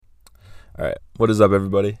All right, what is up,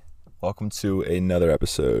 everybody? Welcome to another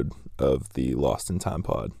episode of the Lost in Time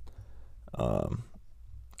pod. I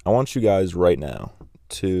want you guys right now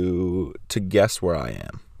to guess where I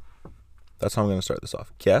am. That's how I'm going to start this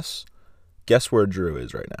off. Guess where Drew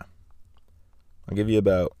is right now. I'll give you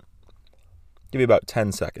about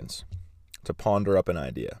 10 seconds to ponder up an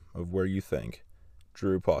idea of where you think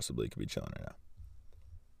Drew possibly could be chilling right now.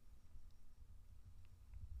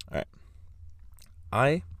 All right.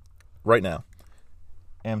 I right now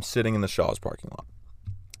am sitting in the Shaw's parking lot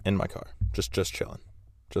in my car, just chilling,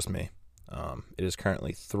 just me. It is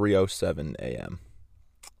currently 3:07 a.m.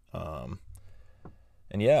 And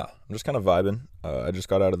yeah, I'm just kind of vibing. I just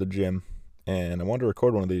got out of the gym, and I wanted to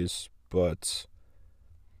record one of these, but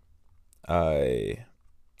I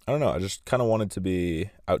don't know. I just kind of wanted to be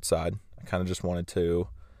outside. I kind of just wanted to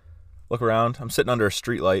look around. I'm sitting under a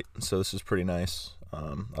street light, so this is pretty nice.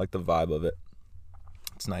 I like the vibe of it.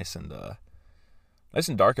 It's nice and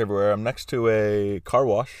dark everywhere. I'm next to a car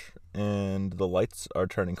wash, and the lights are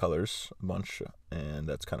turning colors a bunch, and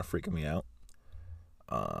that's kind of freaking me out.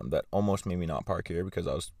 That almost made me not park here because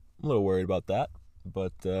I was a little worried about that.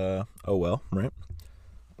 But, oh well, right?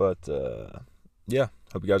 But, yeah,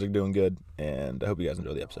 hope you guys are doing good, and I hope you guys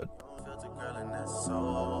enjoy the episode.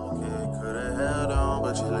 Could've held on,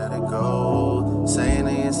 but you let it go. Saying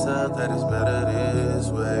to yourself that it's better this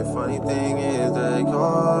way. Funny thing is that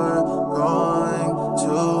you're going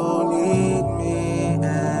to need me,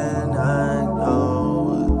 and I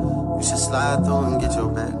know you should slide through and get your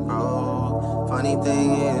back broke. Funny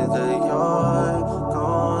thing is that you're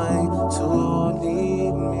going to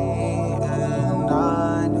need me, and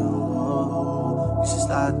I know you should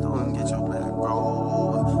slide through and get your back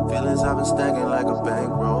broke. Feelings I've been stacking like a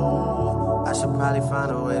bankroll. I should probably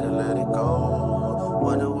find a way to let it go.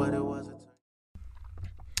 Wonder what it was.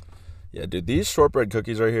 Yeah, dude, these shortbread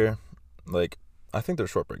cookies right here, I think they're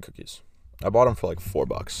shortbread cookies. I bought them for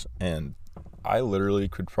 $4, and I literally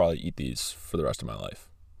could probably eat these for the rest of my life.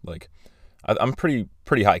 I'm pretty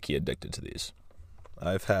high-key addicted to these.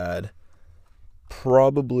 I've had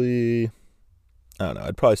probably, I don't know,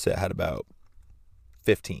 I'd probably say I had about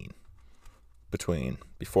 15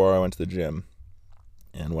 before I went to the gym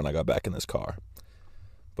and when I got back in this car.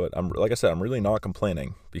 But like I said, I'm really not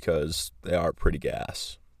complaining because they are pretty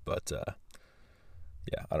gas. But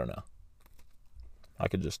yeah, I don't know. I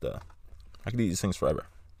could eat these things forever.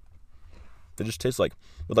 They just taste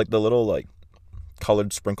with the little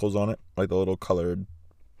colored sprinkles on it, the little colored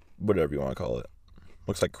whatever you want to call it.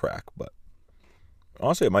 Looks like crack, but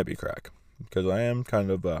honestly, it might be crack because I am kind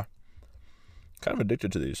of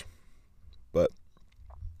addicted to these. But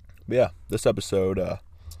yeah, this episode, I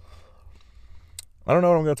don't know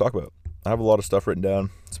what I'm going to talk about. I have a lot of stuff written down.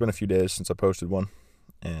 It's been a few days since I posted one,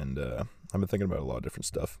 and I've been thinking about a lot of different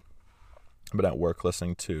stuff. I've been at work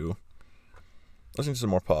listening to some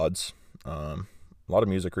more pods, a lot of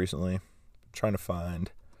music recently. Trying to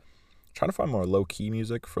find more low-key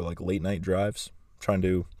music for late night drives. Trying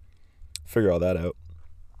to figure all that out.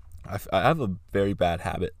 I have a very bad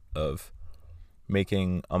habit of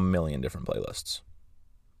making a million different playlists.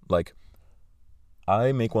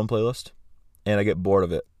 I make one playlist and I get bored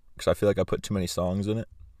of it because I feel like I put too many songs in it,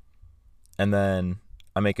 and then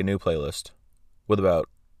I make a new playlist with about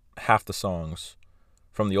half the songs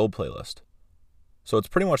from the old playlist. So it's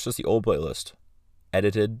pretty much just the old playlist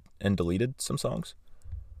edited and deleted some songs,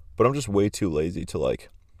 but I'm just way too lazy to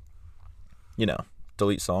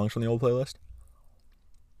delete songs from the old playlist.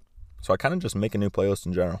 So I kind of just make a new playlist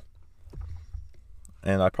in general.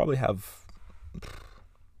 And I've probably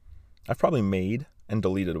made and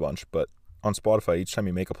deleted a bunch, but on Spotify, each time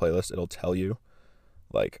you make a playlist, it'll tell you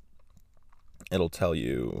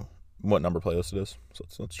what number playlist it is. So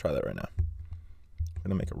let's try that right now. I'm going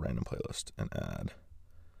to make a random playlist and add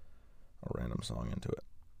a random song into it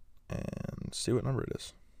and see what number it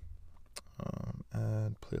is.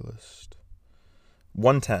 Add playlist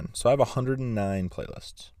 110. So I have 109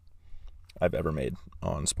 playlists I've ever made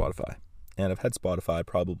on Spotify. And I've had Spotify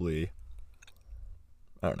probably,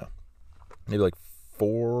 I don't know, maybe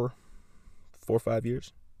 4 or 5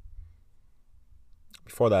 years.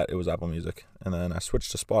 Before that, it was Apple Music. And then I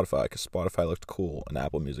switched to Spotify because Spotify looked cool and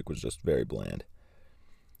Apple Music was just very bland.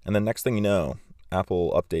 And then next thing you know,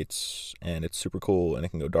 Apple updates and it's super cool and it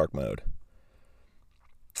can go dark mode.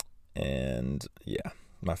 And yeah,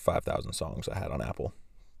 my 5,000 songs I had on Apple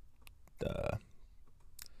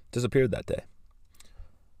disappeared that day.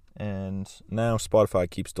 And now Spotify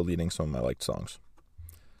keeps deleting some of my liked songs.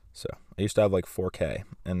 So I used to have 4K,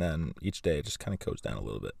 and then each day it just kind of goes down a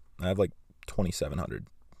little bit. I have 2,700.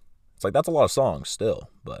 It's that's a lot of songs still,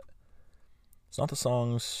 but it's not the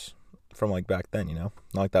songs from like back then, you know?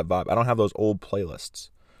 Not like that vibe. I don't have those old playlists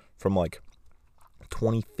from like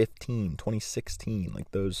 2015, 2016,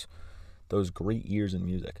 like those great years in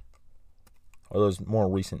music. Or those more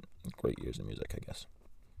recent great years in music, I guess.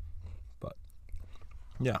 But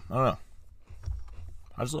yeah, I don't know.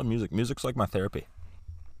 I just love music. Music's like my therapy.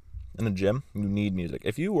 In the gym, you need music.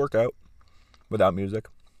 If you work out without music,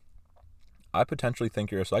 I potentially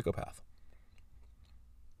think you're a psychopath.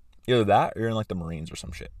 Either that, or you're in like the Marines or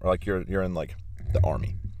some shit, or like you're in like the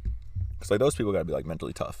army. Because like those people gotta be like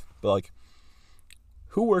mentally tough. But like,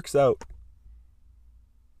 who works out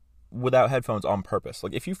without headphones on purpose?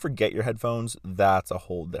 Like if you forget your headphones, that's a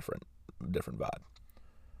whole different vibe.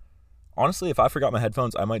 Honestly, if I forgot my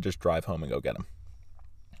headphones, I might just drive home and go get them.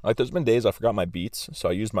 Like there's been days I forgot my Beats, so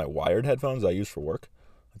I used my wired headphones I use for work,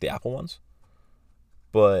 like the Apple ones.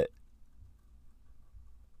 But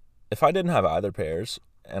if I didn't have either pairs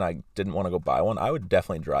and I didn't want to go buy one, I would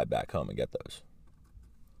definitely drive back home and get those.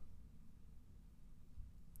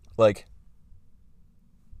 Like,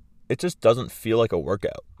 it just doesn't feel like a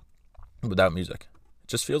workout without music. It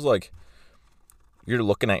just feels like you're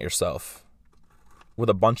looking at yourself with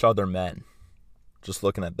a bunch of other men just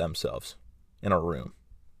looking at themselves in a room.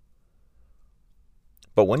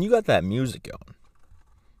 But when you got that music going,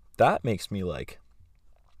 that makes me like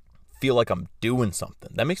feel like I'm doing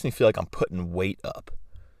something. That makes me feel like I'm putting weight up.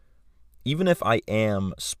 Even if I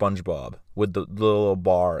am SpongeBob with the little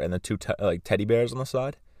bar and the two teddy bears on the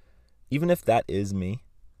side, even if that is me,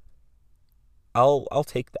 I'll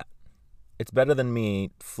take that. It's better than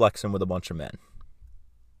me flexing with a bunch of men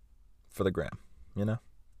for the gram, you know?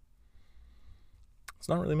 It's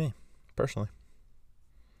not really me, personally.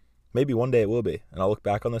 Maybe one day it will be, and I'll look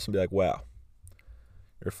back on this and be like, wow,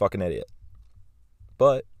 you're a fucking idiot.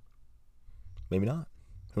 But maybe not.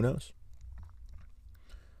 Who knows?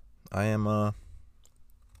 I'm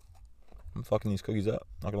fucking these cookies up,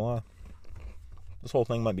 not gonna lie. This whole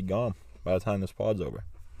thing might be gone by the time this pod's over.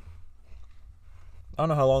 I don't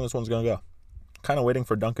know how long this one's gonna go. Kind of waiting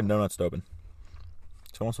for Dunkin' Donuts to open.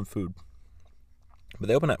 So I want some food. But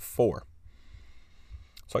they open at 4.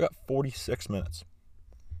 So I got 46 minutes.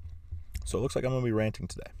 So it looks like I'm gonna be ranting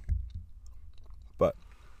today. But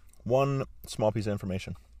one small piece of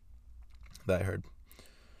information that I heard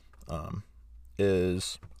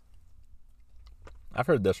is, I've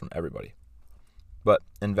heard this from everybody, but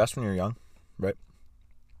invest when you're young, right?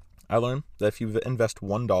 I learned that if you invest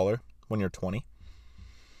 $1 when you're 20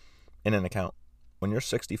 in an account, when you're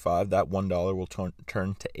 65, that $1 will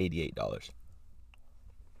turn to $88.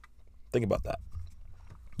 Think about that.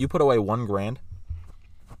 You put away $1,000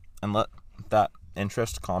 and let that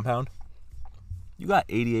interest compound, you got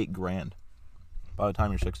 $88,000 by the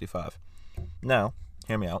time you're 65. Now,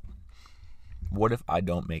 hear me out. What if I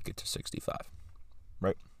don't make it to 65?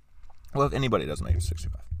 Right? Well, if anybody doesn't make it to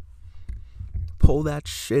 65, pull that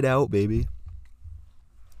shit out, baby.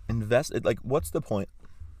 Invest it. Like, what's the point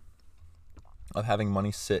of having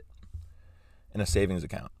money sit in a savings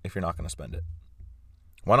account if you're not going to spend it?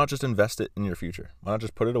 Why not just invest it in your future? Why not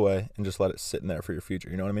just put it away and just let it sit in there for your future?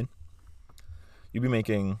 You know what I mean? You'd be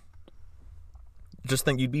making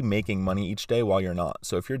money each day while you're not.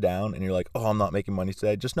 So if you're down and you're like, oh, I'm not making money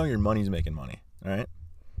today, just know your money's making money. All right?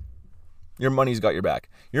 Your money's got your back.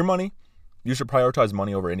 Your money, you should prioritize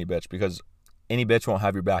money over any bitch, because any bitch won't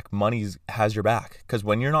have your back. Money has your back. Because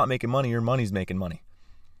when you're not making money, your money's making money.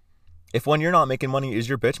 If when you're not making money, is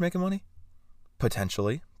your bitch making money?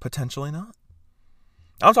 Potentially. Potentially not.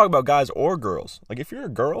 I don't talk about guys or girls. Like, if you're a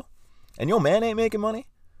girl and your man ain't making money,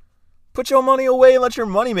 put your money away and let your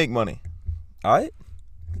money make money. Alright?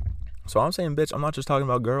 So I'm saying, bitch, I'm not just talking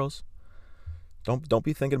about girls. Don't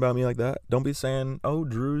be thinking about me like that. Don't be saying, oh,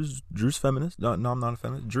 Drew's feminist. No, I'm not a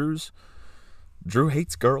feminist. Drew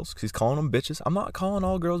hates girls because he's calling them bitches. I'm not calling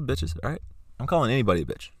all girls bitches, alright? I'm calling anybody a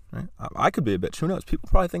bitch, right? I could be a bitch. Who knows? People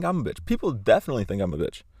probably think I'm a bitch. People definitely think I'm a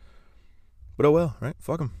bitch. But oh well, right?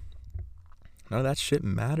 Fuck them. None of that shit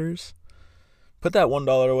matters. Put that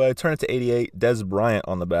 $1 away. Turn it to 88. Des Bryant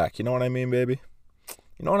on the back. You know what I mean, baby?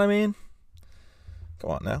 You know what I mean?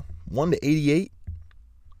 Come on now. 1 to 88.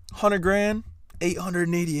 $100,000.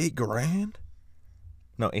 $888,000.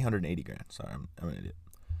 No, $880,000. Sorry, I'm an idiot.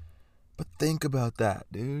 But think about that,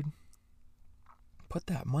 dude. Put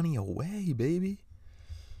that money away, baby.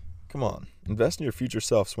 Come on. Invest in your future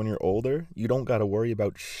self so when you're older, you don't got to worry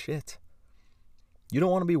about shit. You don't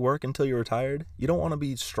want to be working until you're retired. You don't want to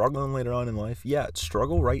be struggling later on in life. Yeah,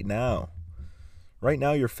 struggle right now. Right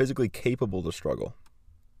now, you're physically capable to struggle.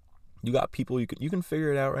 You got people, you can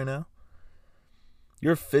figure it out right now.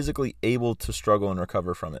 You're physically able to struggle and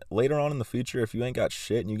recover from it. Later on in the future, if you ain't got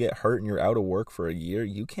shit and you get hurt and you're out of work for a year,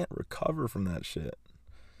 you can't recover from that shit.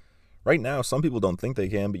 Right now, some people don't think they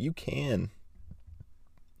can, but you can.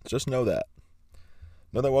 Just know that.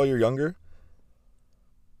 Know that while you're younger,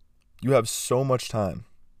 you have so much time.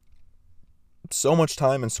 So much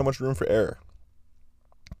time and so much room for error.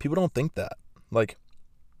 People don't think that. Like,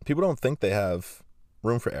 people don't think they have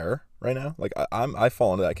room for error right now. Like, I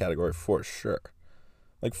fall into that category for sure.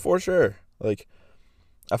 Like, for sure. Like,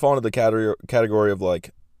 I fall into the category of,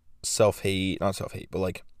 like, self-hate. Not self-hate, but,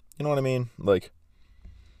 like, you know what I mean? Like,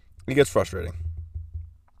 it gets frustrating.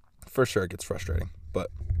 For sure it gets frustrating.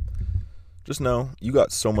 But just know, you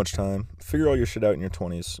got so much time. Figure all your shit out in your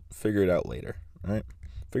 20s. Figure it out later, all right?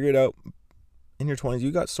 Figure it out in your 20s.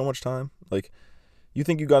 You got so much time. Like, you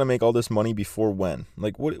think you got to make all this money before when?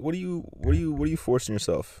 Like, what are you forcing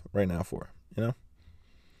yourself right now for? You know?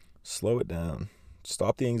 Slow it down.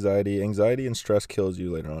 Stop the anxiety. Anxiety and stress kills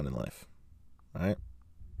you later on in life. All right?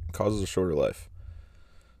 It causes a shorter life.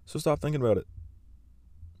 So stop thinking about it.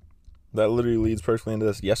 That literally leads perfectly into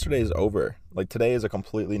this. Yesterday is over. Like, today is a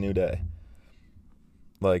completely new day.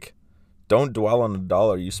 Like, don't dwell on the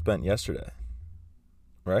dollar you spent yesterday.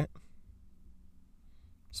 Right?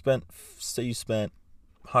 Say you spent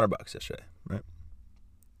 $100 yesterday, right?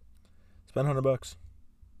 Spend $100.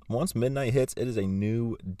 Once midnight hits, it is a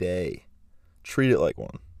new day. Treat it like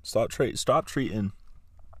one. Stop treating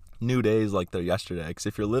new days like they're yesterday. Because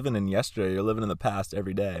if you're living in yesterday, you're living in the past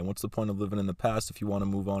every day. And what's the point of living in the past if you want to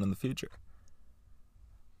move on in the future?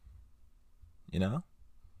 You know?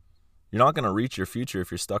 You're not going to reach your future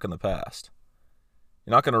if you're stuck in the past.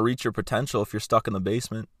 You're not going to reach your potential if you're stuck in the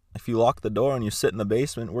basement. If you lock the door and you sit in the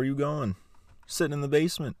basement, where are you going? Sitting in the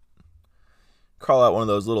basement. Crawl out one of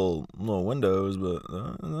those little windows, but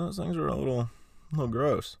those things are a little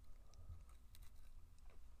gross.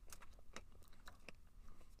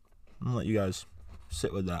 I'm gonna let you guys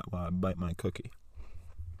sit with that while I bite my cookie.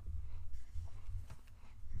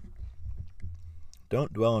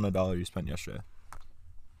 Don't dwell on a dollar you spent yesterday.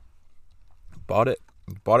 Bought it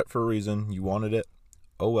for a reason. You wanted it.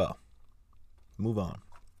 Oh well. Move on.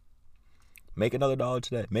 Make another $1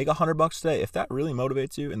 today. Make $100 today. If that really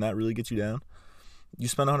motivates you and that really gets you down, you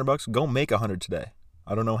spend $100, go make $100 today.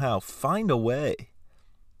 I don't know how. Find a way.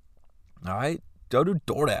 All right? Go do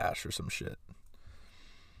DoorDash or some shit.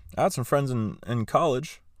 I had some friends in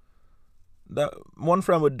college that one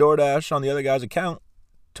friend would DoorDash on the other guy's account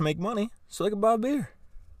to make money so they could buy a beer.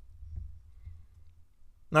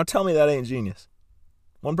 Now tell me that ain't genius.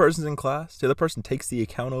 One person's in class, the other person takes the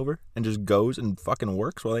account over and just goes and fucking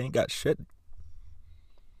works while they ain't got shit.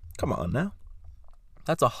 Come on now.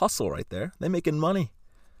 That's a hustle right there. They're making money.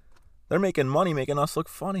 They're making money making us look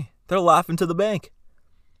funny. They're laughing to the bank.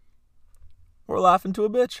 We're laughing to a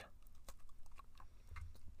bitch.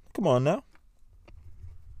 Come on now.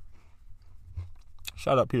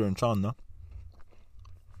 Shout out Peter and Sean though.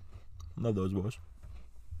 Love those boys.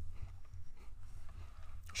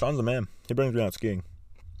 Sean's the man. He brings me out skiing.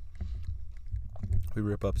 We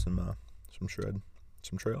rip up some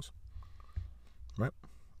trails. Right?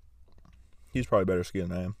 He's probably better skiing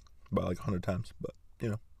than I am. By like 100 times. But, you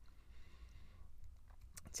know.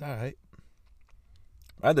 It's alright.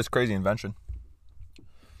 I had this crazy invention.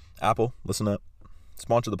 Apple, listen up.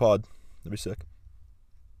 Sponsor the pod. That'd be sick.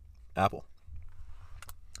 Apple.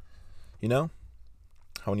 You know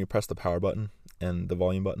how when you press the power button and the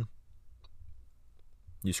volume button,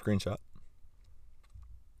 you screenshot?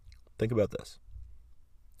 Think about this.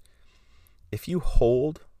 If you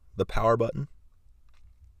hold the power button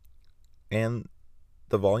and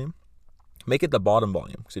the volume, make it the bottom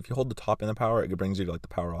volume. Because if you hold the top and the power, it brings you to like the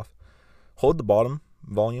power off. Hold the bottom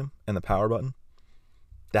volume and the power button.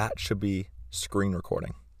 That should be screen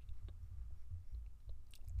recording.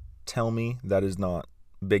 Tell me that is not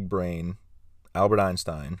big brain, Albert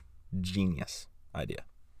Einstein, genius idea.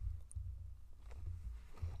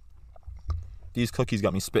 These cookies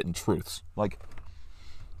got me spitting truths. Like,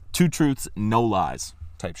 2 truths, no lies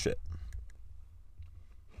type shit.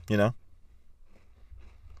 You know?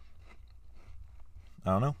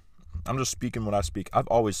 I don't know. I'm just speaking what I speak. I've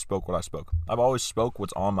always spoke what I spoke. I've always spoke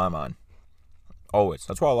what's on my mind. Always.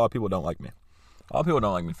 That's why a lot of people don't like me. A lot of people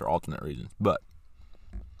don't like me for alternate reasons. But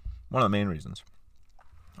one of the main reasons.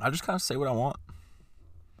 I just kind of say what I want.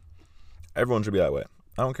 Everyone should be that way.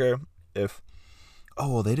 I don't care if,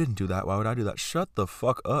 oh, well, they didn't do that. Why would I do that? Shut the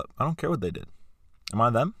fuck up. I don't care what they did. Am I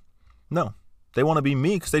them? No. They want to be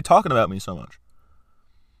me because they're talking about me so much.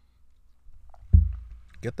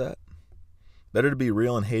 Get that? Better to be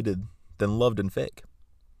real and hated than loved and fake.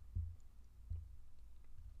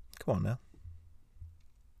 Come on now.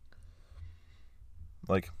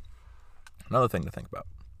 Like, another thing to think about.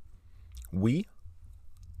 We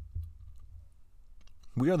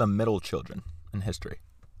are the middle children in history.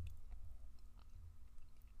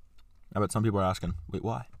 I bet some people are asking, wait,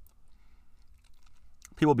 why?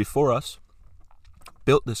 People before us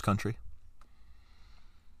built this country.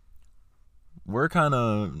 We're kind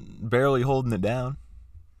of barely holding it down.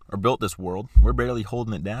 Or built this world. We're barely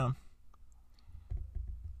holding it down.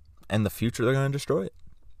 And the future, they're going to destroy it.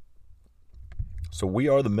 So we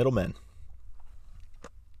are the middlemen.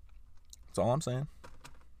 That's all I'm saying.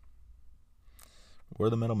 We're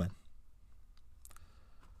the middlemen.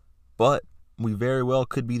 But we very well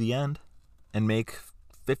could be the end and make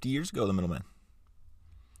 50 years ago the middlemen.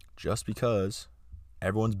 Just because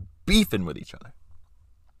everyone's beefing with each other.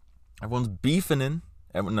 Everyone's beefing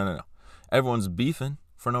Everyone's beefing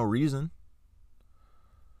for no reason.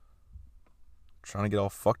 Trying to get all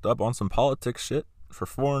fucked up on some politics shit for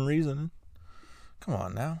foreign reason. Come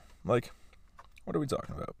on now. Like, what are we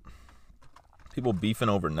talking about? People beefing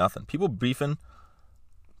over nothing. People beefing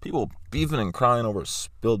and crying over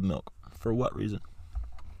spilled milk. For what reason?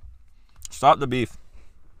 Stop the beef.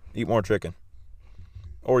 Eat more chicken.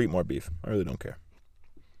 Or eat more beef. I really don't care.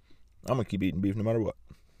 I'm going to keep eating beef no matter what.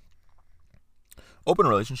 Open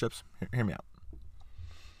relationships. Hear me out.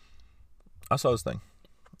 I saw this thing.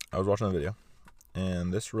 I was watching a video.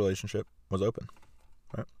 And this relationship was open.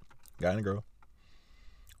 Right? Guy and a girl.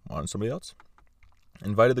 Wanted somebody else.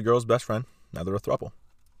 Invited the girl's best friend. Now they're a throuple.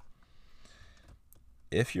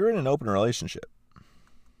 If you're in an open relationship,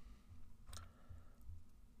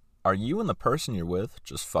 are you and the person you're with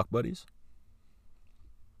just fuck buddies?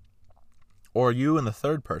 Or are you and the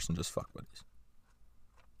third person just fuck buddies?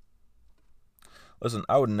 Listen,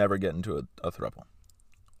 I would never get into a throuple.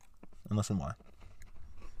 And listen why.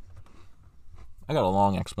 I got a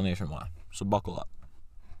long explanation why, so buckle up.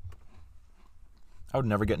 I would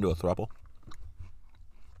never get into a throuple.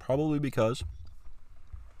 Probably because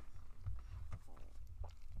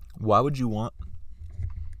why would you want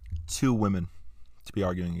two women to be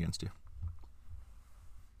arguing against you?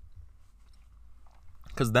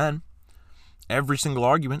 Because then, every single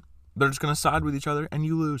argument, they're just going to side with each other and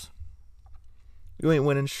you lose. You ain't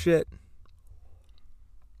winning shit.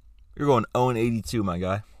 You're going 0-82, my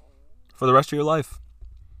guy. For the rest of your life.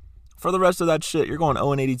 For the rest of that shit, you're going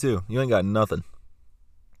 0-82. You ain't got nothing.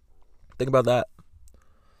 Think about that.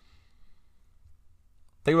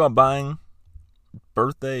 Think about buying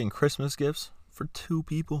birthday and Christmas gifts for two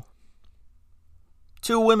people.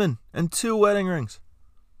 2 women and 2 wedding rings.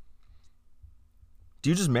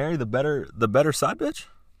 Do you just marry the better side bitch?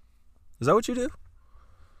 Is that what you do?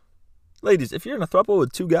 Ladies, if you're in a throuple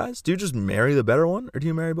with 2 guys, do you just marry the better one or do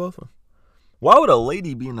you marry both of them? Why would a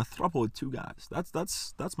lady be in a throuple with 2 guys?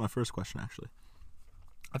 That's my first question, actually.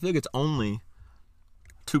 I feel like it's only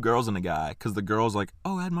 2 girls and a guy because the girl's like,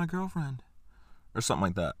 oh, I had my girlfriend. Or something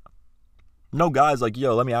like that. No guy's like,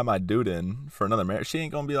 yo, let me add my dude in for another marriage. She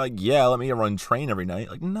ain't gonna be like, yeah, let me run train every night.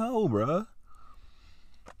 Like, no, bruh.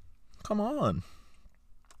 Come on.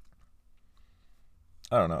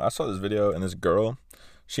 I don't know. I saw this video and this girl,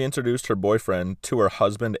 she introduced her boyfriend to her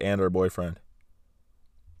husband and her boyfriend.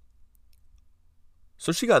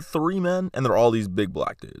 So she got 3 men and they're all these big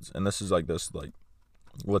black dudes. And this is like this like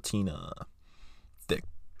Latina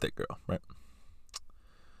thick girl, right?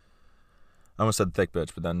 I almost said thick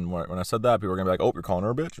bitch, but then when I said that, people were going to be like, oh, you're calling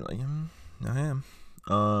her a bitch? You're like, I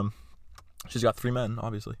am. She's got 3 men,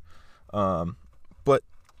 obviously. But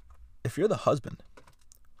if you're the husband,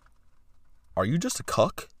 are you just a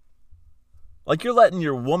cuck? Like, you're letting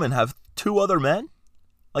your woman have 2 other men?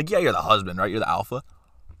 Like, yeah, you're the husband, right? You're the alpha.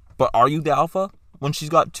 But are you the alpha when she's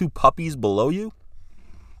got 2 puppies below you?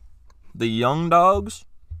 The young dogs?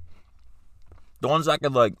 The ones that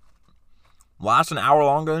could, like, last an hour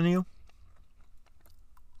longer than you?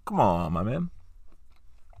 Come on, my man.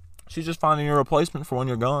 She's just finding your replacement for when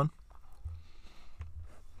you're gone.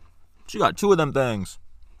 She got 2 of them things.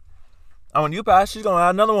 And when you pass, she's going to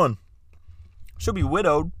add another one. She'll be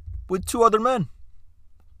widowed with 2 other men.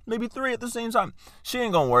 Maybe 3 at the same time. She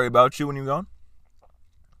ain't going to worry about you when you're gone.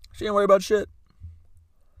 She ain't worry about shit.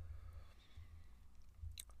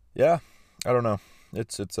 Yeah, I don't know.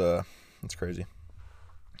 It's crazy.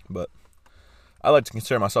 But I like to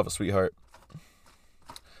consider myself a sweetheart.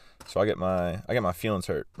 So I get my feelings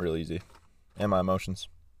hurt real easy, and my emotions,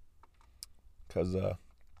 because I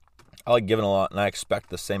like giving a lot, and I expect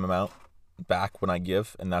the same amount back when I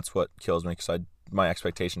give, and that's what kills me. Because my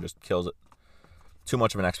expectation just kills it. Too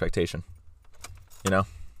much of an expectation, you know.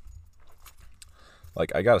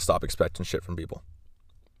 Like, I gotta stop expecting shit from people.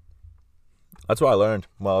 That's what I learned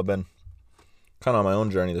while I've been kind of on my own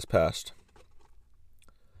journey this past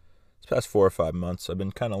past 4 or 5 months, I've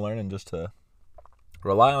been kind of learning just to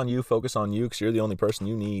rely on you, focus on you, because you're the only person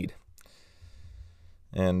you need.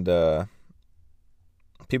 And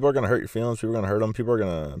people are going to hurt your feelings. People are going to hurt them. People are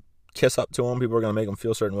going to kiss up to them. People are going to make them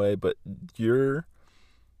feel a certain way. But your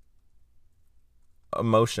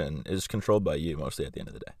emotion is controlled by you mostly at the end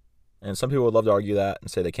of the day. And some people would love to argue that and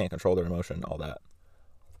say they can't control their emotion, all that.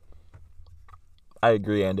 I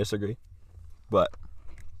agree and disagree. But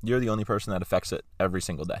you're the only person that affects it every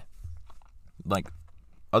single day. Like,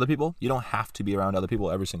 other people, you don't have to be around other people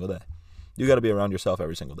every single day. You got to be around yourself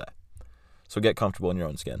every single day. So get comfortable in your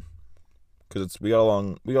own skin, because we got a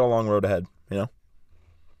long road ahead. You know,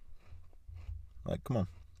 like, come on.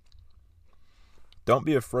 Don't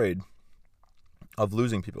be afraid of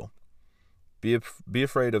losing people. Be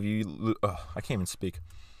afraid of you. I can't even speak.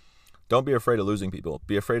 Don't be afraid of losing people.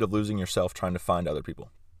 Be afraid of losing yourself trying to find other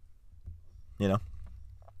people. You know,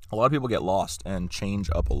 a lot of people get lost and change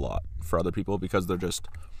up a lot for other people because they're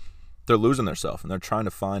losing themselves and they're trying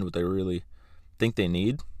to find what they really think they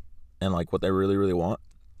need and like what they really, really want.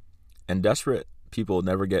 And desperate people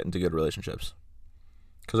never get into good relationships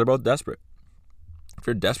because they're both desperate. If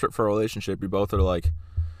you're desperate for a relationship, you both are like,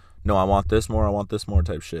 no, I want this more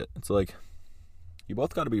type shit. It's like, you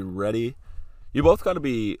both got to be ready. You both got to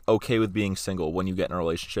be okay with being single when you get in a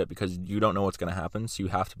relationship, because you don't know what's going to happen. So you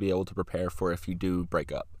have to be able to prepare for if you do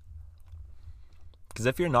break up. Because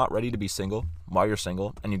if you're not ready to be single while you're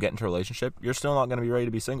single and you get into a relationship, you're still not going to be ready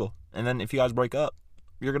to be single. And then if you guys break up,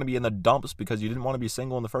 you're going to be in the dumps because you didn't want to be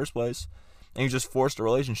single in the first place. And you just forced a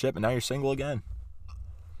relationship and now you're single again.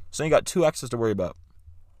 So you got 2 exes to worry about.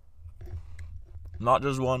 Not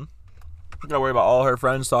just one. You got to worry about all her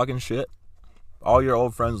friends talking shit. All your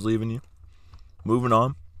old friends leaving you. Moving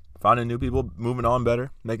on. Finding new people. Moving on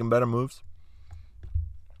better. Making better moves.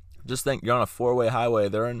 Just think, you're on a 4-way highway.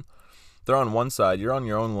 They're on one side. You're on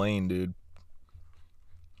your own lane, dude.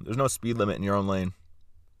 There's no speed limit in your own lane.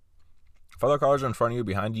 If other cars are in front of you,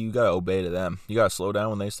 behind you, you gotta obey to them. You gotta slow down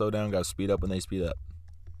when they slow down. You gotta speed up when they speed up.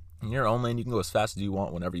 In your own lane, you can go as fast as you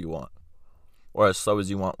want whenever you want. Or as slow as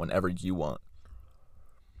you want whenever you want.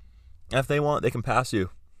 And if they want, they can pass you.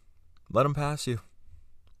 Let them pass you.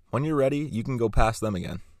 When you're ready, you can go past them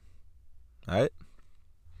again. Alright?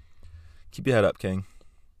 Keep your head up, king.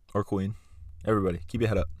 Or queen. Everybody, keep your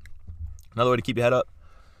head up. Another way to keep your head up,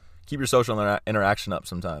 keep your social interaction up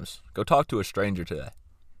sometimes. Go talk to a stranger today.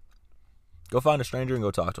 Go find a stranger and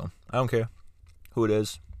go talk to them. I don't care who it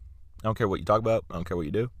is. I don't care what you talk about. I don't care what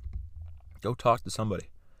you do. Go talk to somebody.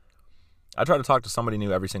 I try to talk to somebody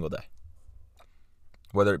new every single day.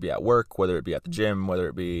 Whether it be at work, whether it be at the gym, whether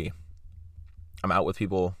it be I'm out with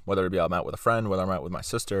people, whether it be I'm out with a friend, whether I'm out with my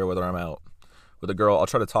sister, whether I'm out with a girl, I'll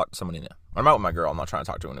try to talk to somebody new. When I'm out with my girl, I'm not trying to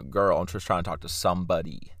talk to a girl. I'm just trying to talk to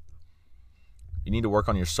somebody. You need to work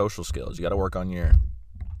on your social skills. You got to work on your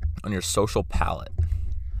social palette.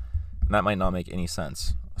 And that might not make any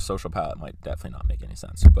sense. A social palette might definitely not make any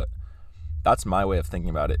sense. But that's my way of thinking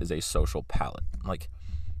about it, is a social palette. Like,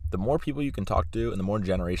 the more people you can talk to and the more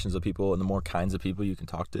generations of people and the more kinds of people you can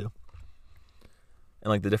talk to and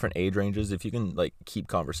like the different age ranges, if you can like keep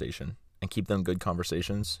conversation and keep them good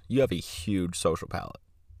conversations, you have a huge social palette.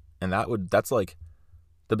 And that's like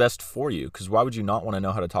the best for you, because why would you not want to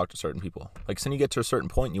know how to talk to certain people? Like, so you get to a certain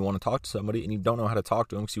point and you want to talk to somebody and you don't know how to talk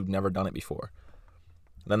to them because you've never done it before.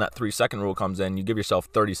 Then that 3-second rule comes in. You give yourself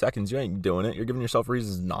 30 seconds. You ain't doing it. You're giving yourself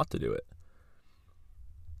reasons not to do it.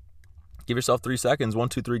 Give yourself 3 seconds. 1,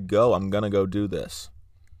 2, 3, go. I'm going to go do this.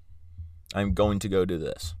 I'm going to go do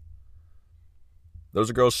this. Those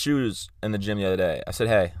are girls' shoes in the gym the other day. I said,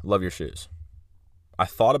 hey, love your shoes. I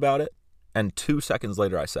thought about it, and 2 seconds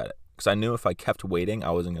later I said it. Because I knew if I kept waiting,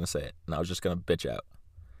 I wasn't going to say it. And I was just going to bitch out.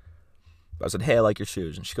 But I said, hey, I like your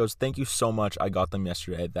shoes. And she goes, thank you so much. I got them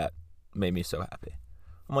yesterday. That made me so happy.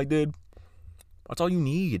 I'm like, dude, that's all you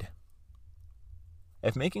need.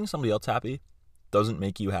 If making somebody else happy doesn't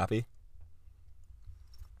make you happy,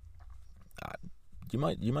 you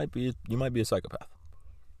might be a psychopath.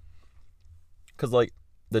 Because like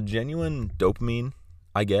the genuine dopamine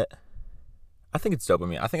I get, I think it's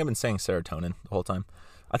dopamine. I think I've been saying serotonin the whole time.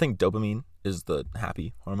 I think dopamine is the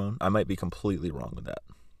happy hormone. I might be completely wrong with that.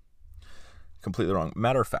 Completely wrong.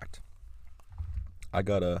 Matter of fact, I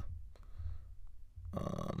gotta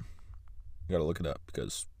look it up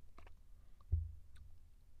because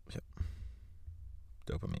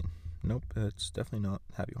dopamine. Nope, it's definitely not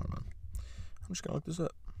happy hormone. I'm just gonna look this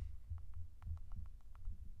up.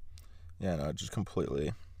 Yeah, no, I just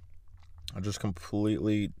completely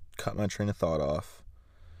cut my train of thought off.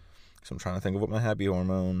 So I'm trying to think of what my happy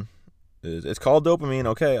hormone is. It's called dopamine.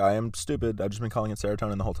 Okay, I am stupid. I've just been calling it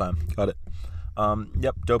serotonin the whole time. Got it.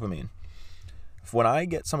 Yep, dopamine. when I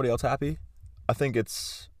get somebody else happy, I think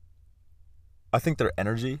their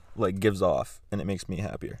energy like gives off and it makes me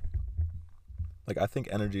happier. Like, I think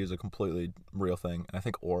energy is a completely real thing. And I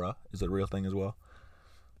think aura is a real thing as well.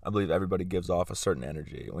 I believe everybody gives off a certain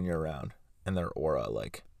energy when you're around, and their aura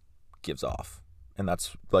like gives off. And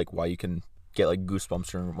that's like why you can get like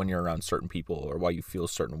goosebumps when you're around certain people, or why you feel a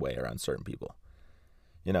certain way around certain people.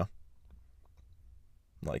 You know?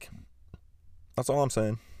 Like, that's all I'm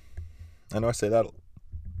saying. I know I say that a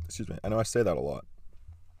lot.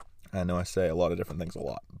 I know I say a lot of different things a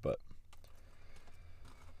lot, but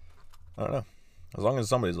I don't know. As long as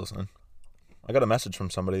somebody's listening. I got a message from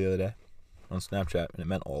somebody the other day on Snapchat, and it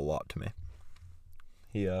meant a lot to me.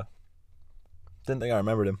 He didn't think I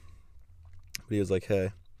remembered him, but he was like,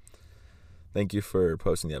 "Hey, thank you for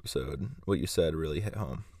posting the episode. What you said really hit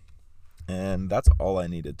home." And that's all I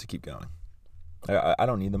needed to keep going. I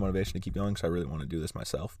don't need the motivation to keep going because I really want to do this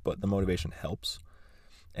myself, but the motivation helps.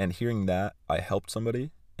 And hearing that I helped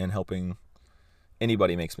somebody, and helping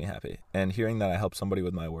anybody makes me happy. And hearing that I helped somebody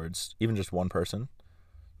with my words, even just one person,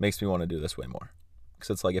 makes me want to do this way more. Because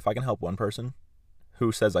it's like, if I can help one person,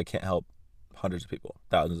 who says I can't help hundreds of people,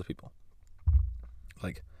 thousands of people?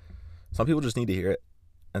 Like, some people just need to hear it,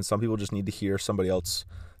 and some people just need to hear somebody else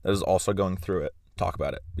that is also going through it talk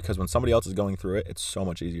about it. Because when somebody else is going through it, it's so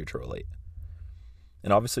much easier to relate.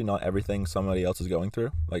 And obviously not everything somebody else is going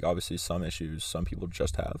through. Like, obviously some issues some people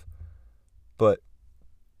just have. But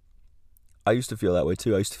I used to feel that way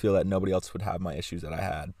too. I used to feel that nobody else would have my issues that I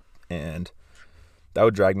had. And that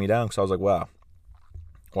would drag me down, because I was like, wow,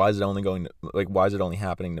 why is it only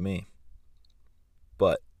happening to me?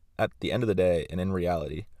 But at the end of the day, and in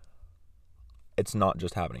reality, it's not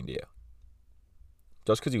just happening to you.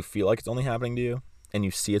 Just because you feel like it's only happening to you, and you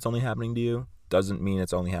see it's only happening to you, doesn't mean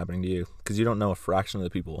it's only happening to you, because you don't know a fraction of the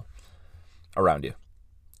people around you.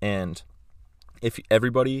 And if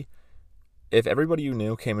everybody you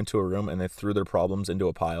knew came into a room and they threw their problems into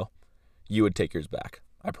a pile, you would take yours back.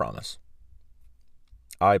 I promise.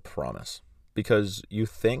 Because you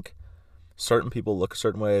think certain people look a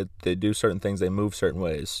certain way, they do certain things, they move certain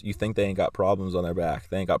ways. You think they ain't got problems on their back,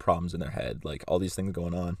 they ain't got problems in their head, like all these things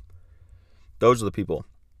going on. Those are the people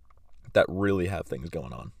that really have things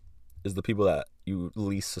going on. Is the people that you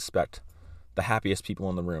least suspect, the happiest people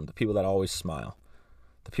in the room, the people that always smile,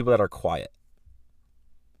 the people that are quiet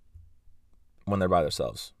when they're by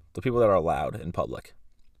themselves, the people that are loud in public.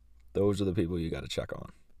 Those are the people you got to check on.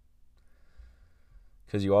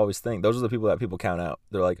 Because you always think those are the people that people count out.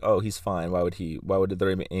 They're like, "Oh, he's fine. Why would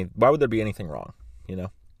there be anything wrong? You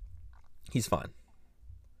know, he's fine."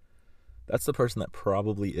 That's the person that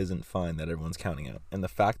probably isn't fine that everyone's counting out. And the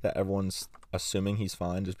fact that everyone's assuming he's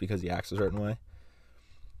fine just because he acts a certain way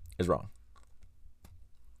is wrong.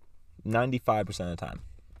 95% of the time,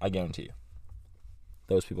 I guarantee you,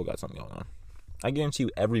 those people got something going on. I guarantee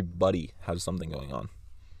you everybody has something going on.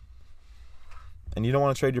 And you don't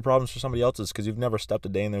want to trade your problems for somebody else's, because you've never stepped a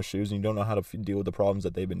day in their shoes and you don't know how to deal with the problems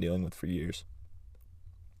that they've been dealing with for years.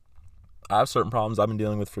 I have certain problems I've been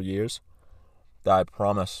dealing with for years that I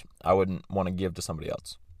promise I wouldn't want to give to somebody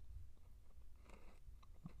else.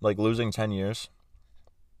 Like losing 10 years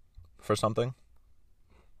for something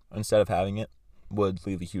instead of having it would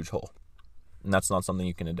leave a huge hole. And that's not something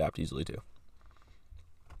you can adapt easily to.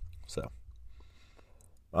 So,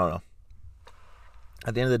 I don't know.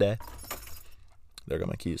 At the end of the day, there go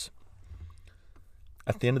my keys.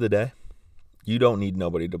 At the end of the day, you don't need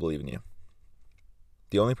nobody to believe in you.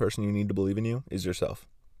 The only person you need to believe in you is yourself.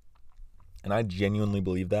 And I genuinely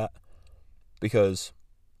believe that, because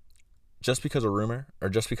just because a rumor or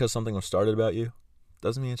just because something was started about you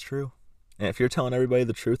doesn't mean it's true. And if you're telling everybody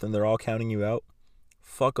the truth and they're all counting you out,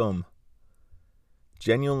 fuck them.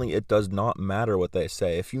 Genuinely, it does not matter what they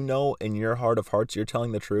say. If you know in your heart of hearts you're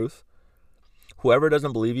telling the truth, whoever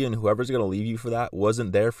doesn't believe you and whoever's going to leave you for that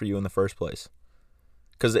wasn't there for you in the first place.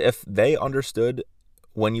 Because if they understood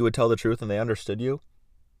when you would tell the truth and they understood you,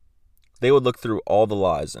 they would look through all the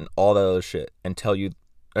lies and all that other shit and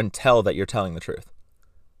tell that you're telling the truth.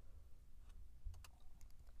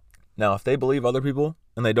 Now, if they believe other people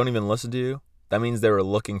and they don't even listen to you, that means they were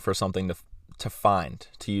looking for something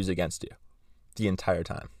to use against you the entire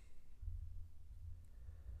time.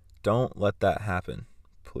 Don't let that happen,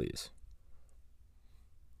 please.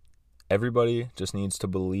 Everybody just needs to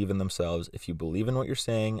believe in themselves. If you believe in what you're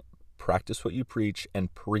saying, practice what you preach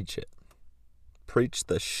and preach it. Preach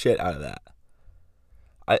the shit out of that.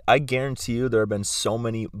 I guarantee you there have been so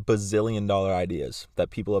many bazillion-dollar ideas that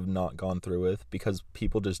people have not gone through with because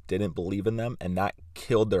people just didn't believe in them, and that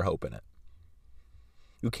killed their hope in it.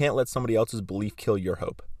 You can't let somebody else's belief kill your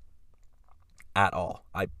hope. At all.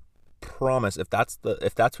 I promise if that's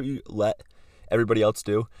what you let everybody else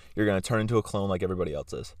do, you're going to turn into a clone like everybody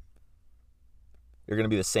else is. You're going to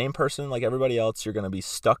be the same person like everybody else. You're going to be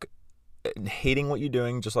stuck hating what you're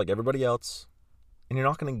doing just like everybody else, and you're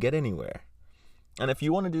not going to get anywhere. And if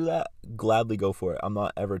you want to do that, gladly go for it. I'm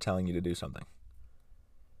not ever telling you to do something.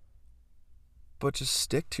 But just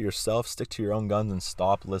stick to yourself, stick to your own guns, and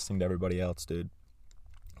stop listening to everybody else, dude.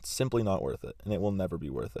 It's simply not worth it, and it will never be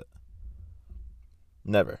worth it.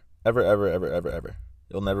 Never. Ever, ever, ever, ever, ever.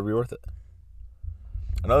 It'll never be worth it.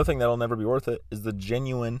 Another thing that'll never be worth it is the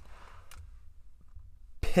genuine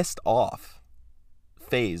pissed off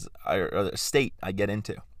phase or state I get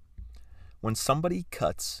into. When somebody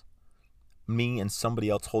cuts me and somebody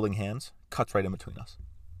else holding hands, cuts right in between us.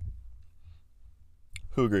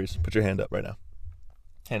 Who agrees? Put your hand up right now.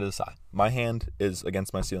 Hand to the side. My hand is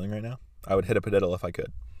against my ceiling right now. I would hit a pediddle if I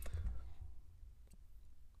could.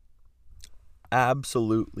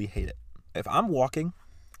 Absolutely hate it. If I'm walking,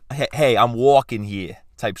 hey, I'm walking here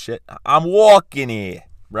type shit. I'm walking here,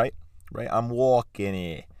 right? I'm walking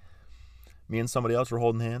here. Me and somebody else were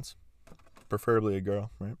holding hands, preferably a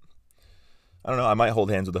girl, right? I don't know. I might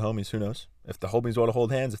hold hands with the homies. Who knows? If the homies want to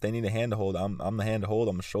hold hands, if they need a hand to hold, I'm the hand to hold.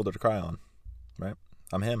 I'm the shoulder to cry on, right?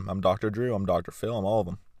 I'm him. I'm Dr. Drew. I'm Dr. Phil. I'm all of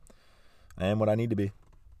them. I am what I need to be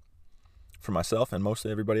for myself and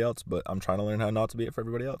mostly everybody else, but I'm trying to learn how not to be it for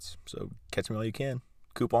everybody else. So catch me while you can.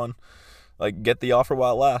 Coupon. Get the offer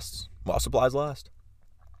while it lasts. While supplies last.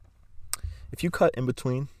 If you cut in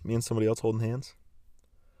between me and somebody else holding hands,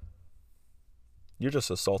 you're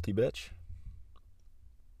just a salty bitch.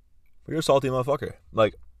 You're a salty motherfucker.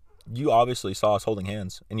 You obviously saw us holding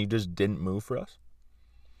hands and you just didn't move for us.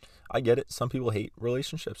 I get it. Some people hate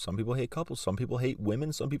relationships. Some people hate couples. Some people hate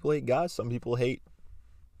women. Some people hate guys. Some people hate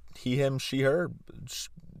he, him, she, her,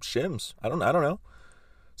 shims. I don't know.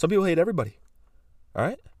 Some people hate everybody. All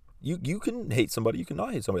right? You can hate somebody. You can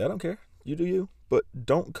not hate somebody. I don't care. You do you. But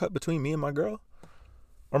don't cut between me and my girl.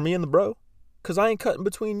 Or me and the bro. Because I ain't cutting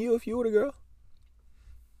between you if you were a girl.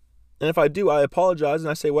 And if I do, I apologize and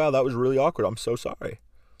I say, wow, that was really awkward. I'm so sorry.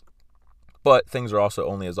 But things are also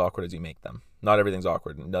only as awkward as you make them. Not everything's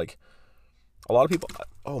awkward. A lot of people,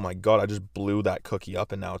 oh my God, I just blew that cookie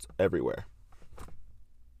up and now it's everywhere.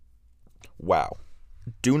 Wow.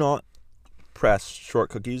 Do not press short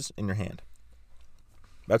cookies in your hand.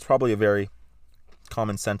 That's probably a very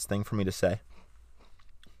common sense thing for me to say.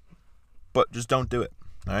 But just don't do it,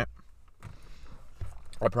 all right?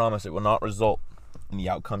 I promise it will not result in the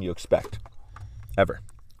outcome you expect. Ever.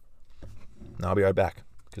 Now I'll be right back.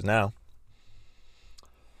 Because now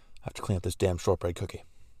I have to clean up this damn shortbread cookie.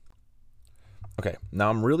 Okay, now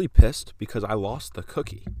I'm really pissed because I lost the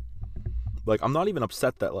cookie. I'm not even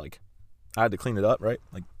upset that, I had to clean it up, right?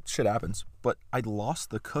 Shit happens. But I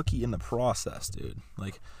lost the cookie in the process, dude.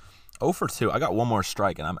 0 for 2. I got one more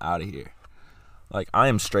strike and I'm out of here. I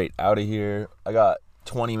am straight out of here. I got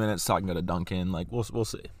 20 minutes so I can go to Dunkin'. We'll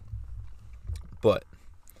see. But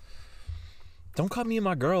don't cut me and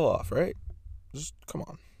my girl off, right? Just, come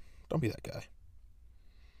on. Don't be that guy.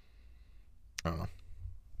 I don't know.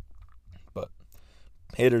 But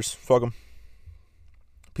haters, fuck them.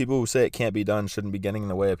 People who say it can't be done shouldn't be getting in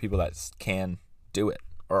the way of people that can do it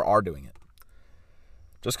or are doing it.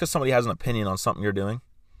 Just because somebody has an opinion on something you're doing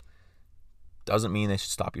doesn't mean they should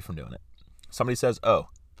stop you from doing it. Somebody says,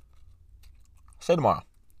 say tomorrow.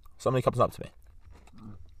 Somebody comes up to me.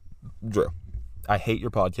 Drew, I hate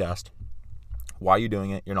your podcast. Why are you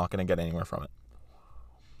doing it? You're not going to get anywhere from it.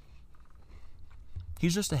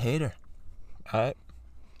 He's just a hater. Alright?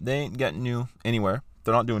 They ain't getting you anywhere.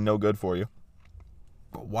 They're not doing no good for you.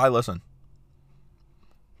 But why listen?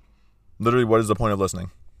 Literally, what is the point of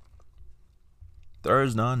listening? There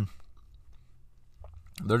is none.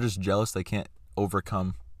 They're just jealous they can't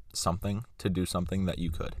overcome something to do something that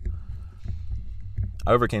you could.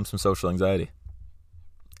 I overcame some social anxiety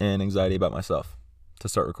and anxiety about myself to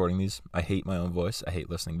start recording these. I hate my own voice. I hate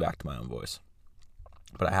listening back to my own voice.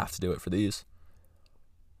 But I have to do it for these.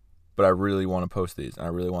 But I really want to post these, and I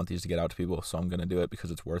really want these to get out to people, so I'm going to do it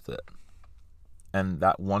because it's worth it. And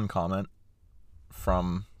that one comment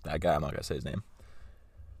from that guy, I'm not going to say his name,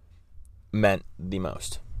 meant the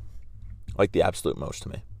most. The absolute most to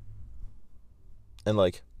me. And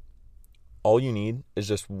all you need is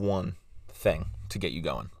just one thing to get you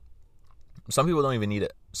going. Some people don't even need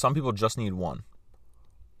it. Some people just need one.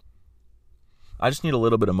 I just need a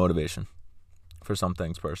little bit of motivation for some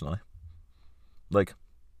things personally. I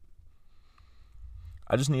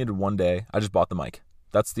just needed one day. I just bought the mic.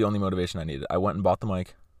 That's the only motivation I needed. I went and bought the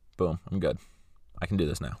mic. Boom. I'm good. I can do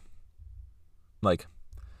this now.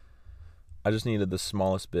 I just needed the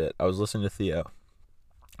smallest bit. I was listening to Theo.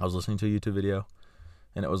 I was listening to a YouTube video,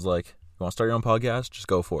 and it was like, you want to start your own podcast? Just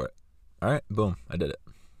go for it. All right, boom, I did it.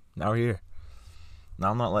 Now we're here. Now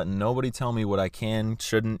I'm not letting nobody tell me what I can,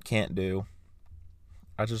 shouldn't, can't do.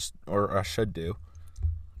 I should do.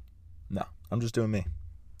 No, I'm just doing me.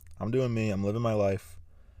 I'm doing me. I'm living my life.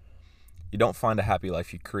 You don't find a happy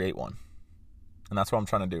life, you create one. And that's what I'm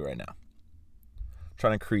trying to do right now. I'm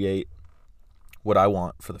trying to create what I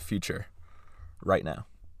want for the future right now.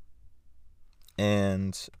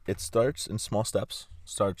 And it starts in small steps.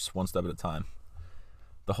 Starts one step at a time.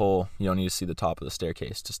 You don't need to see the top of the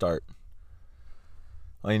staircase to start.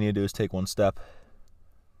 All you need to do is take one step.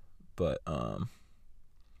 But, I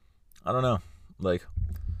don't know. Like,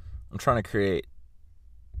 I'm trying to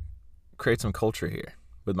create some culture here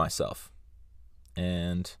with myself.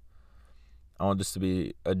 And I want this to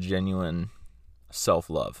be a genuine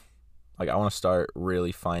self-love. Like, I want to start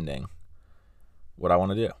really finding what I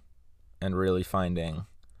want to do. And really finding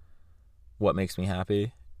what makes me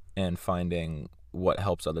happy. And finding what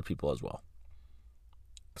helps other people as well.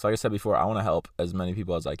 Because like I said before, I want to help as many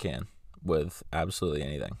people as I can with absolutely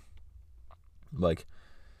anything. Like,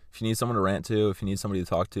 if you need someone to rant to, if you need somebody to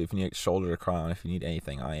talk to, if you need a shoulder to cry on, if you need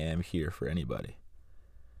anything, I am here for anybody.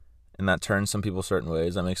 And that turns some people certain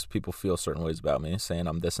ways. That makes people feel certain ways about me, saying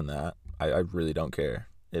I'm this and that. I really don't care.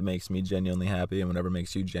 It makes me genuinely happy, and whatever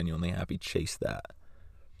makes you genuinely happy, chase that.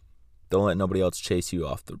 Don't let nobody else chase you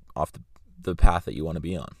off the path that you want to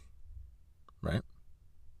be on. Right?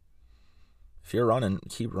 If you're running,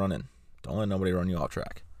 keep running. Don't let nobody run you off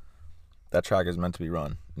track. That track is meant to be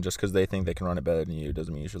run. And just because they think they can run it better than you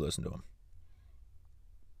doesn't mean you should listen to them.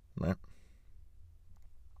 Right?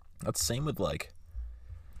 That's same with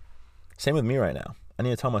me right now. I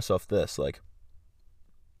need to tell myself this. Like,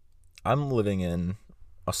 I'm living in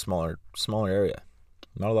a smaller area.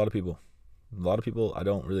 Not a lot of people. A lot of people I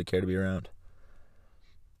don't really care to be around.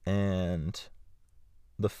 And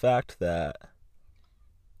the fact that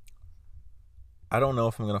I don't know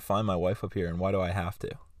if I'm going to find my wife up here, and why do I have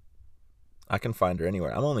to? I can find her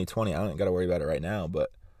anywhere. I'm only 20. I don't got to worry about it right now,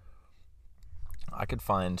 but I could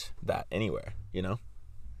find that anywhere, you know?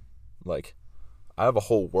 Like, I have a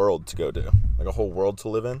whole world to go to, like a whole world to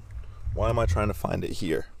live in. Why am I trying to find it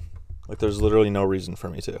here? Like, there's literally no reason for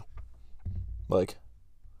me to. Like,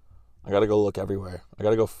 I got to go look everywhere. I got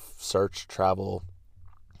to go search, travel,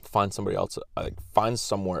 find somebody else. Find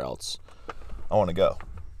somewhere else I want to go,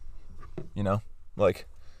 you know? Like,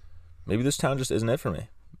 maybe this town just isn't it for me.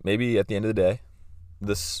 Maybe at the end of the day,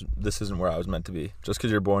 this isn't where I was meant to be. Just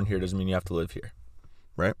because you're born here doesn't mean you have to live here,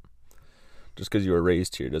 right? Just because you were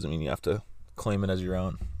raised here doesn't mean you have to claim it as your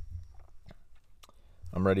own.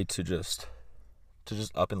 I'm ready to just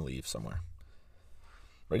up and leave somewhere.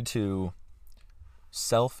 Ready to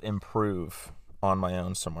self-improve on my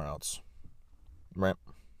own somewhere else, right?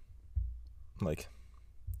 Like,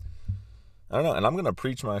 I don't know, and I'm gonna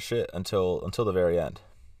preach my shit until the very end.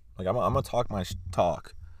 Like, I'm gonna talk my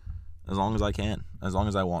talk as long as I can, as long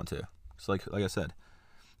as I want to. It's like I said,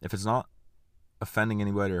 if it's not offending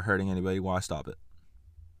anybody or hurting anybody, why stop it?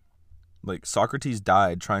 Like, Socrates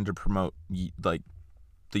died trying to promote like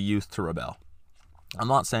the youth to rebel. I'm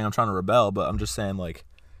not saying I'm trying to rebel, but I'm just saying, like,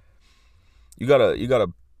 you gotta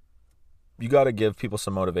give people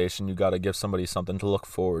some motivation. You gotta give somebody something to look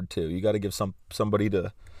forward to. You gotta give somebody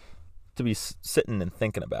to be sitting and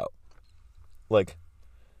thinking about. Like,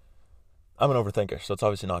 I'm an overthinker, so it's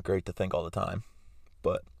obviously not great to think all the time,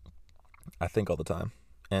 but I think all the time.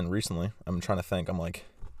 And recently, I'm trying to think. I'm like,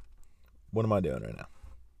 what am I doing right now?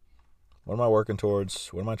 What am I working towards?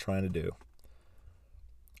 What am I trying to do?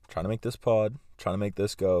 Trying to make this pod, trying to make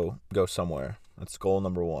this go somewhere. That's goal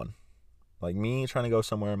number one. Like, me trying to go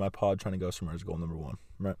somewhere, my pod trying to go somewhere is goal number one,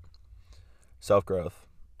 right? Self-growth.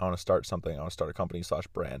 I want to start something. I want to start a company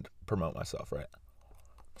 / brand, promote myself, right?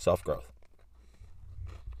 Self-growth.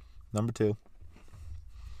 Number two.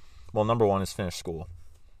 Well, number one is finish school.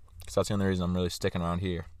 Because that's the only reason I'm really sticking around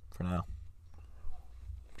here for now.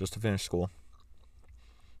 Just to finish school.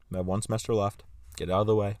 I have one semester left. Get it out of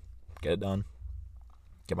the way. Get it done.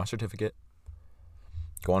 Get my certificate.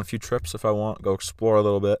 Go on a few trips if I want. Go explore a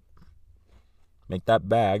little bit. Make that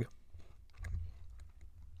bag.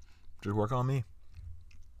 Just work on me.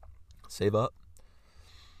 Save up.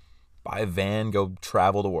 Buy a van. Go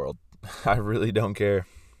travel the world. I really don't care.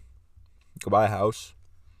 Go buy a house.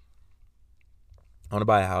 I want to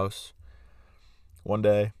buy a house one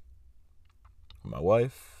day with my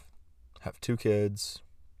wife, have 2 kids,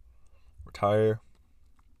 retire,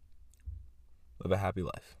 live a happy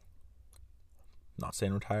life. I'm not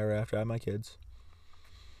saying retire after I have my kids.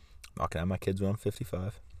 I'm not going to have my kids when I'm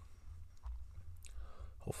 55.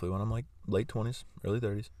 Hopefully when I'm like late 20s, early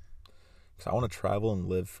 30s. Because I want to travel and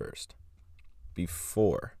live first.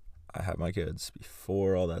 Before I have my kids.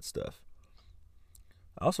 Before all that stuff.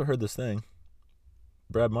 I also heard this thing.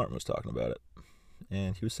 Brad Martin was talking about it.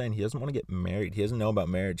 And he was saying he doesn't want to get married. He doesn't know about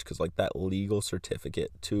marriage because, like, that legal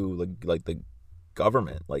certificate to, like the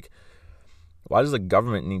government. Like, why does the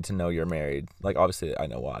government need to know you're married? Like, obviously, I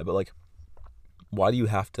know why. But, like, why do you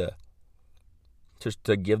have to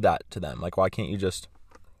give that to them? Like, why can't you just...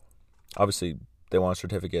 Obviously, they want a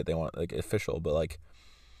certificate. They want, like, official. But, like,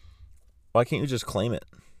 why can't you just claim it?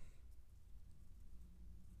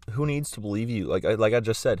 Who needs to believe you? Like I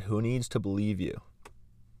just said, who needs to believe you?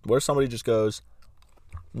 What if somebody just goes,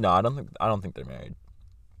 no, I don't think they're married.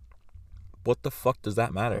 What the fuck does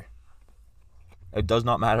that matter? It does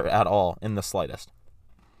not matter at all in the slightest.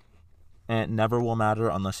 And it never will matter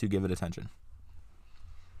unless you give it attention.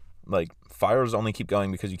 Like, fires only keep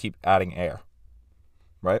going because you keep adding air.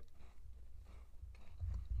 Right?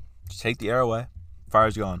 Just take the air away,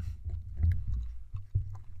 fire's gone.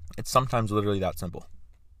 It's sometimes literally that simple.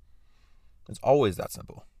 It's always that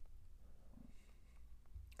simple.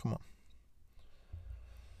 Come on.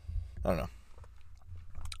 I don't know.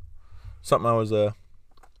 Something I was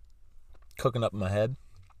cooking up in my head.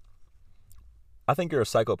 I think you're a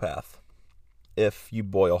psychopath if you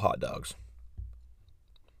boil hot dogs.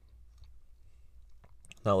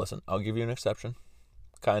 Now listen, I'll give you an exception.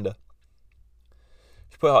 Kinda.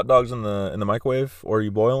 If you put hot dogs in the microwave or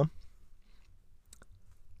you boil them,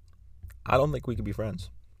 I don't think we could be friends.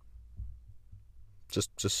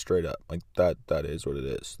 Just straight up. Like, that is what it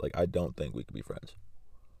is. Like, I don't think we could be friends.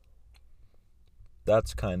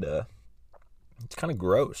 It's kind of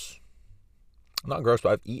gross. Not gross,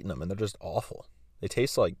 but I've eaten them and they're just awful. They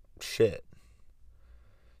taste like shit.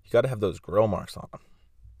 You got to have those grill marks on them.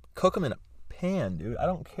 Cook them in a pan, dude. I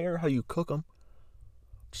don't care how you cook them.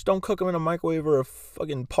 Just don't cook them in a microwave or a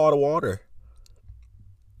fucking pot of water.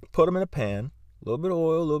 Put them in a pan. A little bit of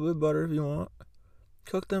oil, a little bit of butter if you want.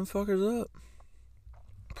 Cook them fuckers up.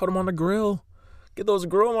 Put them on the grill. Get those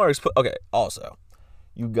grill marks. Okay, also,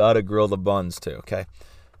 you gotta grill the buns too, okay?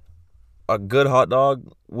 A good hot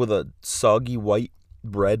dog with a soggy white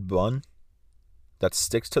bread bun that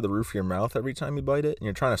sticks to the roof of your mouth every time you bite it, and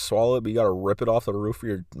you're trying to swallow it, but you gotta rip it off the roof of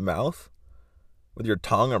your mouth with your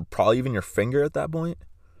tongue or probably even your finger at that point.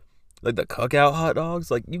 Like the cookout hot dogs,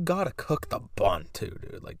 like, you gotta cook the bun too,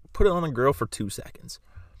 dude. Like, put it on the grill for 2 seconds.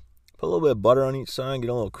 Put a little bit of butter on each side, get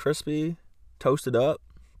a little crispy, toast it up.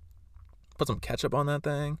 Put some ketchup on that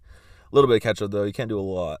thing. A little bit of ketchup, though. You can't do a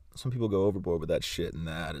lot. Some people go overboard with that shit, and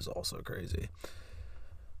that is also crazy.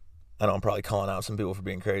 I know I'm probably calling out some people for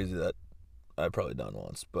being crazy that I've probably done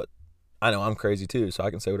once, but I know I'm crazy too, so I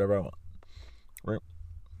can say whatever I want. Right?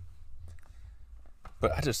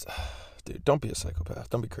 But dude, don't be a psychopath.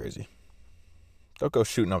 Don't be crazy. Don't go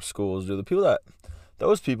shooting up schools, dude.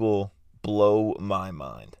 Those people blow my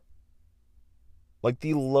mind. Like,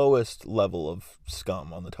 the lowest level of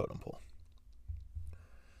scum on the totem pole.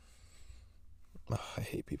 I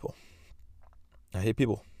hate people.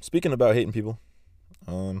 Speaking about hating people,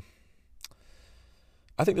 I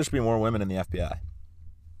think there should be more women in the FBI.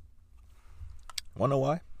 Want to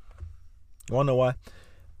know why?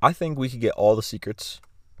 I think we could get all the secrets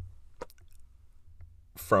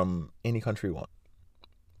from any country we want.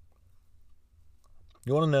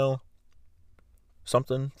 You want to know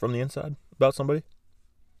something from the inside about somebody?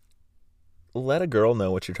 Let a girl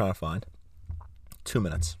know what you're trying to find. 2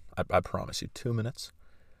 minutes. I promise you, 2 minutes.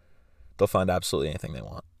 They'll find absolutely anything they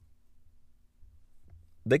want.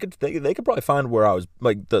 They could probably find where I was,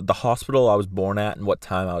 like the hospital I was born at and what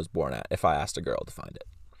time I was born at if I asked a girl to find it.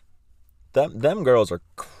 Them girls are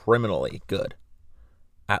criminally good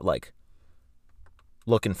at, like,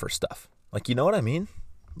 looking for stuff. Like, you know what I mean?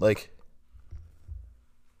 Like,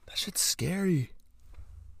 that shit's scary.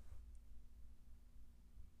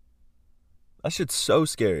 That shit's so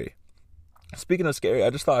scary. Speaking of scary, I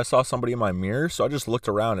just thought I saw somebody in my mirror, so I just looked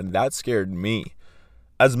around, and that scared me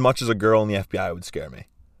as much as a girl in the FBI would scare me.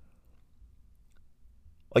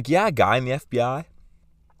 Like, yeah, a guy in the FBI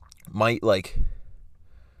might, like,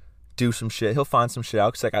 do some shit. He'll find some shit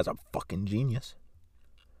out because that guy's a fucking genius.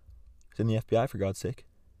 He's in the FBI, for God's sake.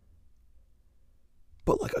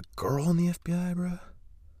 But, like, a girl in the FBI, bro?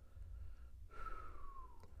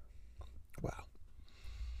 Wow.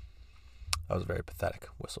 That was a very pathetic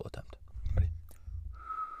whistle attempt. Ready?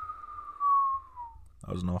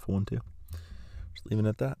 That was an awful one, too. Just leaving it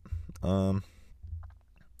at that. I don't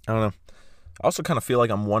know. I also kind of feel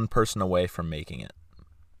like I'm one person away from making it.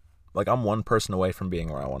 Like, I'm one person away from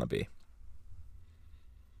being where I want to be.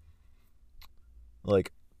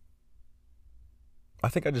 Like, I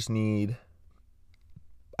think I just need,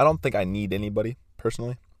 I don't think I need anybody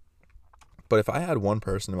personally, but if I had one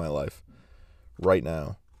person in my life right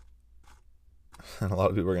now, and a lot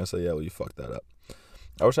of people are going to say, yeah, well, you fucked that up.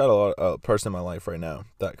 I wish I had a person in my life right now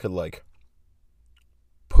that could like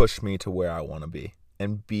push me to where I want to be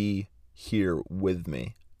and be here with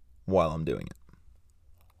me while I'm doing it.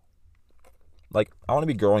 Like, I want to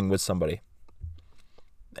be growing with somebody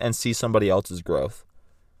and see somebody else's growth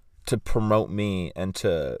to promote me and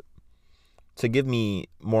to give me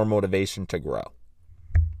more motivation to grow.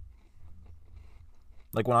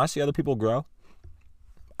 Like, when I see other people grow,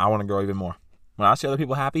 I want to grow even more. When I see other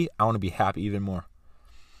people happy, I want to be happy even more.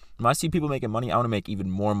 When I see people making money, I want to make even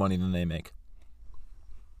more money than they make.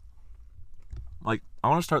 Like, I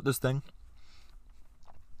want to start this thing.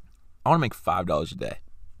 I want to make $5 a day.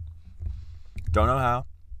 Don't know how.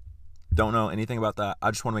 Don't know anything about that.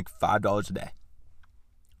 I just want to make $5 a day.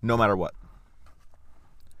 No matter what.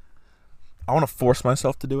 I want to force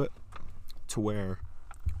myself to do it to where,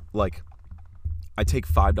 like, I take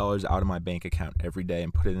 $5 out of my bank account every day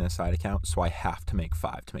and put it in a side account, so I have to make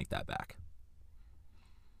 $5 to make that back.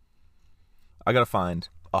 I gotta find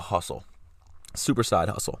a hustle, super side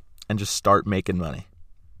hustle, and just start making money.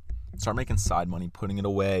 Start making side money, putting it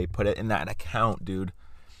away, put it in that account, dude.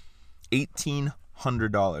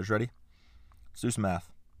 $1,800. Ready? Let's do some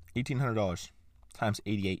math. $1,800 times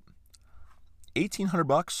 88.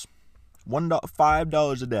 $1,800.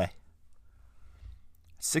 $5 a day.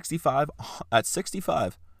 65 at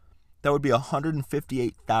 65, that would be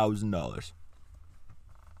 $158,000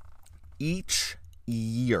 each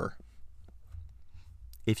year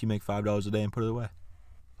if you make $5 a day and put it away.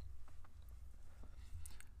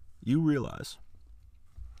 You realize,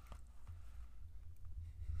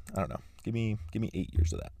 I don't know, give me 8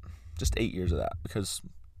 years of that. Just 8 years of that, because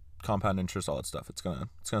compound interest, all that stuff, it's gonna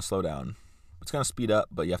slow down. It's gonna speed up,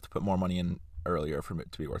 but you have to put more money in earlier for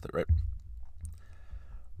it to be worth it, right?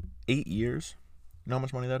 8 years, you know how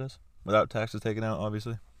much money that is? Without taxes taken out,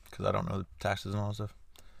 obviously, because I don't know the taxes and all that stuff.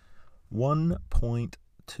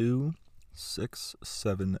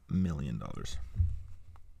 $1.267 million.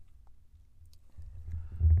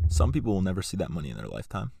 Some people will never see that money in their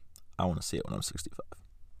lifetime. I want to see it when I'm 65.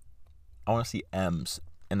 I want to see M's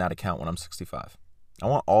in that account when I'm 65. I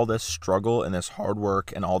want all this struggle and this hard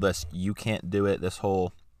work and all this you can't do it, this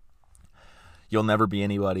whole you'll never be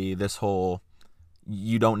anybody, this whole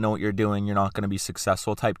you don't know what you're doing, you're not going to be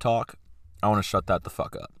successful type talk. I want to shut that the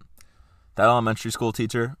fuck up. That elementary school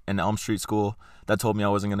teacher in Elm Street School that told me I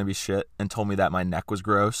wasn't going to be shit and told me that my neck was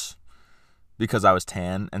gross because I was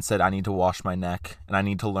tan and said I need to wash my neck and I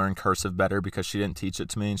need to learn cursive better because she didn't teach it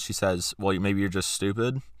to me, and she says, well, maybe you're just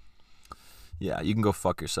stupid. Yeah, you can go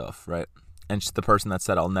fuck yourself, right? And she's the person that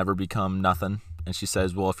said I'll never become nothing, and she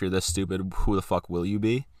says, well, if you're this stupid, who the fuck will you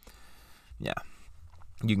be? Yeah.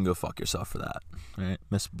 You can go fuck yourself for that, right?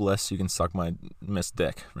 Miss Bliss, you can suck my Miss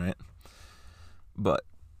Dick, right? But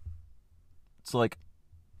it's like,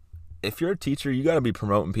 if you're a teacher, you got to be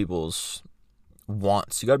promoting people's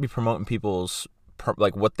wants. You got to be promoting people's,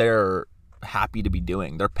 like, what they're happy to be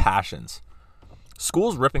doing, their passions.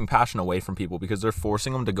 School's ripping passion away from people because they're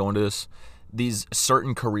forcing them to go into these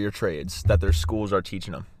certain career trades that their schools are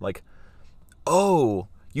teaching them. Like, oh,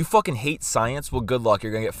 you fucking hate science? Well, good luck.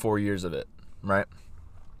 You're going to get 4 years of it, right?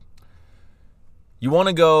 You want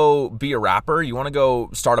to go be a rapper? You want to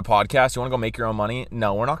go start a podcast? You want to go make your own money?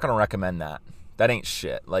 No, we're not going to recommend that. That ain't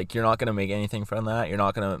shit. Like, you're not going to make anything from that. You're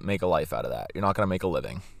not going to make a life out of that. You're not going to make a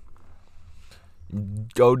living.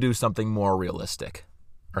 Go do something more realistic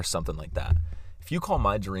or something like that. If you call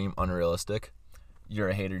my dream unrealistic, you're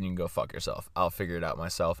a hater and you can go fuck yourself. I'll figure it out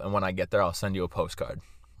myself. And when I get there, I'll send you a postcard,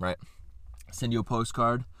 right? Send you a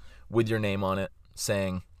postcard with your name on it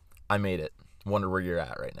saying, I made it. Wonder where you're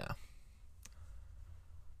at right now.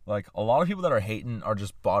 Like, a lot of people that are hating are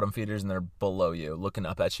just bottom feeders and they're below you, looking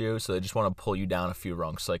up at you. So they just want to pull you down a few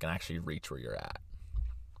rungs so they can actually reach where you're at.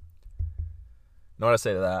 Know what I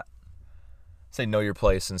say to that? Say know your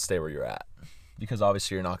place and stay where you're at. Because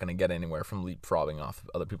obviously you're not going to get anywhere from leapfrogging off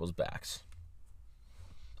other people's backs.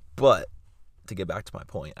 But, to get back to my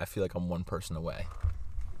point, I feel like I'm one person away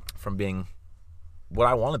from being what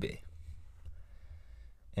I want to be.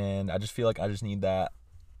 And I just feel like I just need that.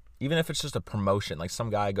 Even if it's just a promotion, like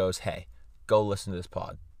some guy goes, hey, go listen to this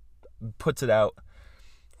pod. Puts it out,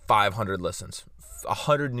 500 listens.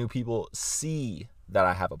 100 new people see that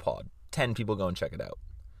I have a pod. 10 people go and check it out.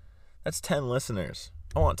 That's 10 listeners.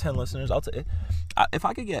 I want 10 listeners. If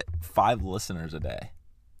I could get 5 listeners a day,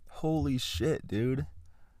 holy shit, dude.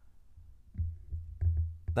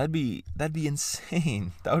 That'd be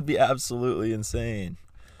insane. That would be absolutely insane.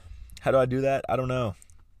 How do I do that? I don't know.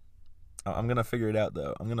 I'm going to figure it out,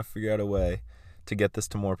 though. I'm going to figure out a way to get this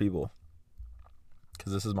to more people,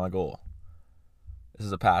 because this is my goal. This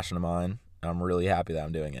is a passion of mine. And I'm really happy that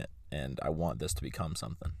I'm doing it, and I want this to become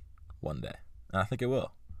something one day. And I think it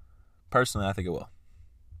will. Personally, I think it will.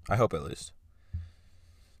 I hope at least.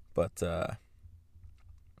 But,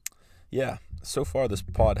 yeah, so far this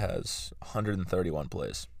pod has 131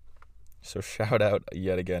 plays. So shout out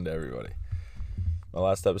yet again to everybody. My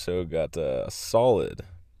last episode got a solid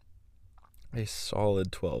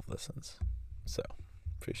 12 listens. So,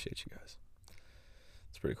 appreciate you guys.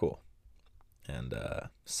 It's pretty cool. And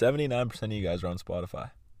 79% of you guys are on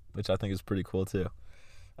Spotify, which I think is pretty cool too.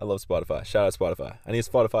 I love Spotify. Shout out Spotify. I need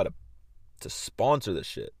Spotify to sponsor this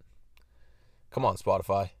shit. Come on,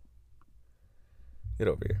 Spotify. Get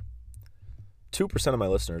over here. 2% of my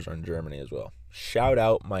listeners are in Germany as well. Shout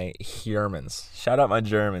out my Germans. Shout out my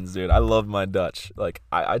Germans, dude. I love my Dutch. Like,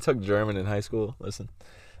 I took German in high school. Listen,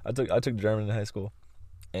 I took German in high school,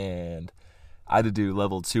 and I had to do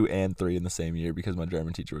level 2 and 3 in the same year because my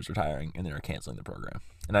German teacher was retiring and they were canceling the program.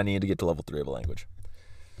 And I needed to get to level 3 of a language.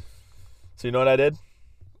 So you know what I did?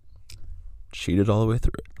 Cheated all the way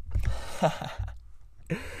through it.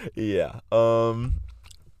 Yeah. I'm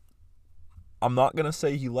not going to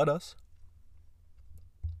say he let us,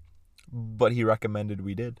 but he recommended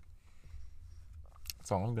we did.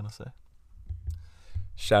 That's all I'm going to say.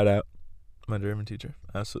 Shout out my German teacher.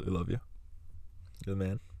 I absolutely love you. You're the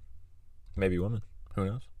man. Maybe woman. Who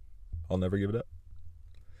knows? I'll never give it up.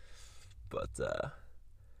 But,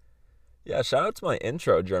 yeah, shout out to my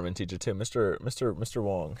intro German teacher, too. Mr.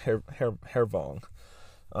 Wong. Herr Wong.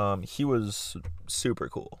 He was super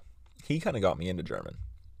cool. He kind of got me into German.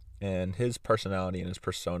 And his personality and his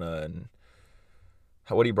persona and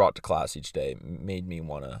what he brought to class each day made me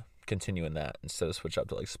want to continue in that instead of switch up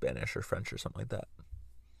to like Spanish or French or something like that.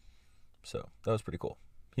 So that was pretty cool.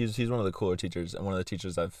 He's one of the cooler teachers and one of the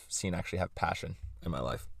teachers I've seen actually have passion in my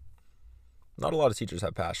life. Not a lot of teachers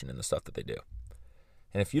have passion in the stuff that they do.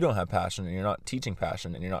 And if you don't have passion and you're not teaching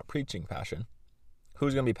passion and you're not preaching passion,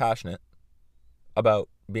 who's going to be passionate about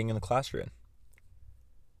being in the class you're in?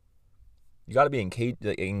 You got to be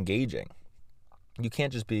engaging. You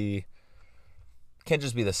can't just be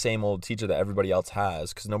the same old teacher that everybody else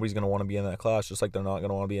has, because nobody's going to want to be in that class, just like they're not going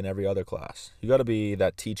to want to be in every other class. You got to be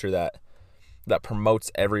that teacher that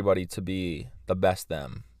promotes everybody to be the best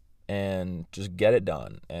them and just get it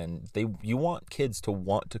done. And you want kids to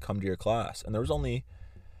want to come to your class. And there was only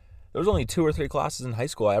 2 or 3 classes in high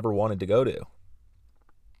school I ever wanted to go to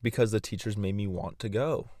because the teachers made me want to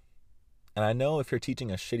go. And I know if you're teaching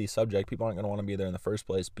a shitty subject, people aren't going to want to be there in the first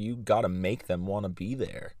place, but you got to make them want to be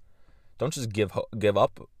there. Don't just give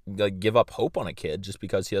up hope on a kid just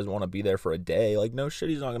because he doesn't want to be there for a day. Like, no shit,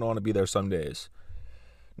 he's not going to want to be there some days.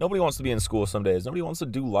 Nobody wants to be in school some days. Nobody wants to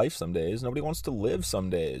do life some days. Nobody wants to live some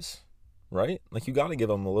days, right? Like, you got to give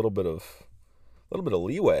them a little bit of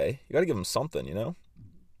leeway. You got to give them something, you know?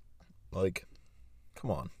 Like, come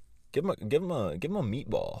on, give them a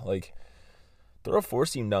meatball. Like, throw a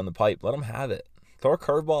 4-seam down the pipe. Let them have it. Throw a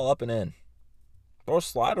curveball up and in. Throw a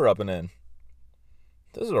slider up and in.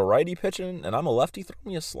 This is a righty pitching, and I'm a lefty. Throw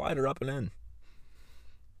me a slider up and in.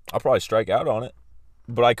 I'll probably strike out on it,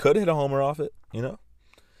 but I could hit a homer off it, you know?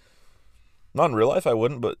 Not in real life, I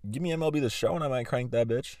wouldn't, but give me MLB The Show, and I might crank that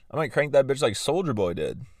bitch. I might crank that bitch like Soulja Boy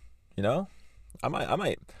did, you know? I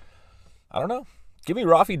don't know. Give me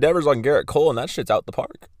Rafi Devers on Garrett Cole, and that shit's out the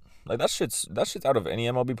park. Like, that shit's out of any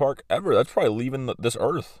MLB park ever. That's probably leaving this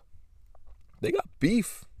earth. They got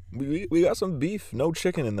beef. We got some beef. No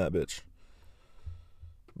chicken in that bitch.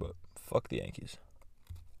 But fuck the Yankees.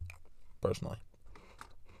 Personally.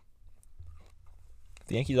 If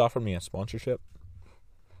the Yankees offered me a sponsorship,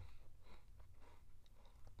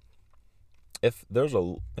 if there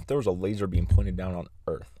was a laser beam pointed down on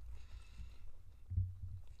Earth,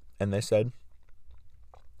 and they said,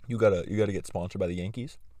 you gotta get sponsored by the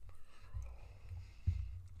Yankees,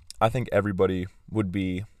 I think everybody would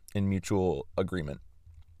be in mutual agreement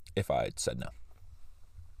if I said no.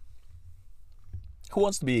 Who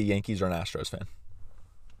wants to be a Yankees or an Astros fan?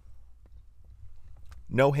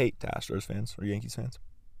 No hate to Astros fans or Yankees fans.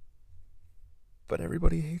 But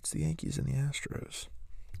everybody hates the Yankees and the Astros.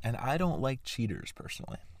 And I don't like cheaters,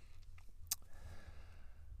 personally.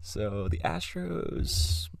 So the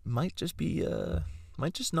Astros might just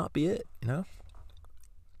not be it, you know?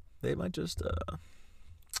 They might just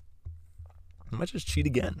cheat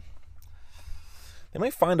again. They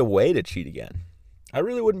might find a way to cheat again. I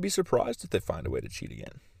really wouldn't be surprised if they find a way to cheat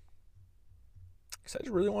again. Because I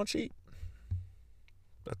just really want to cheat.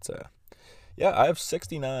 But, yeah, I have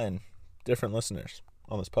 69 different listeners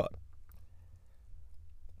on this pod.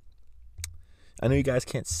 I know you guys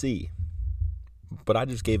can't see, but I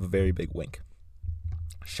just gave a very big wink.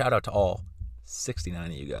 Shout out to all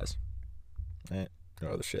 69 of you guys. Right?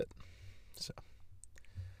 You're all the shit. So,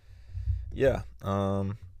 yeah.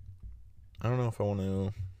 I don't know if I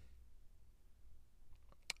want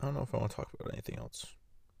to talk about anything else.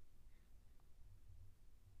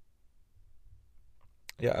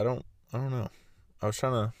 Yeah, I don't know. I was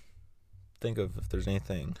trying to think of if there's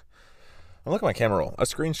anything. I'm looking at my camera roll. I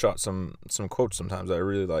screenshot some quotes sometimes that I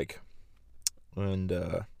really like. And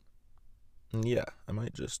yeah, I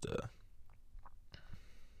might just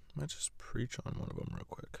preach on one of them real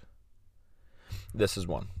quick. This is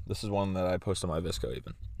one that I post on my Visco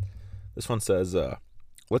even. This one says,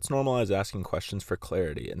 let's normalize asking questions for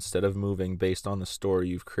clarity instead of moving based on the story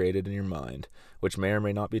you've created in your mind, which may or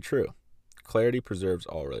may not be true. Clarity preserves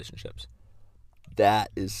all relationships. That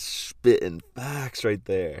is spitting facts right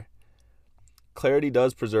there. Clarity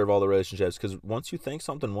does preserve all the relationships, because once you think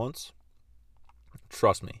something once,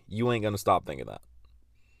 trust me, you ain't going to stop thinking that.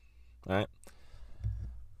 All right?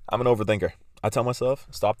 I'm an overthinker. I tell myself,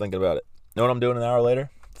 stop thinking about it. Know what I'm doing an hour later?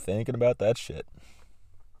 Thinking about that shit.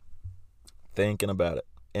 Thinking about it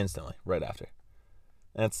instantly, right after.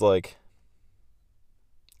 And it's like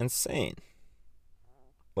insane.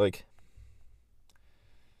 Like,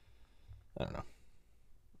 I don't know.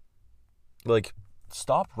 Like,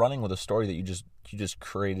 stop running with a story that you just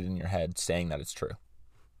created in your head, saying that it's true.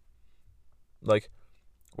 Like,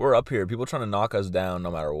 we're up here, people trying to knock us down no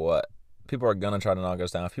matter what. People are gonna try to knock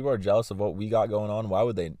us down. If people are jealous of what we got going on, why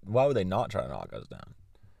would they not try to knock us down?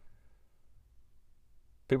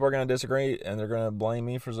 People are gonna disagree and they're gonna blame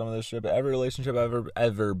me for some of this shit. But every relationship I've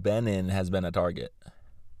ever been in has been a target.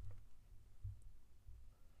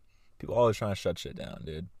 People always trying to shut shit down,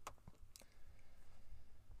 dude.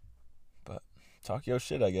 But talk your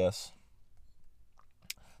shit, I guess.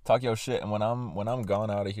 Talk your shit, and when I'm gone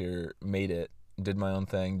out of here, made it, did my own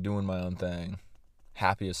thing, doing my own thing,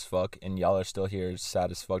 happy as fuck, and y'all are still here, sad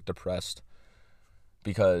as fuck, depressed,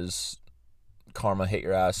 because karma hit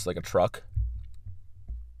your ass like a truck.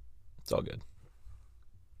 It's all good.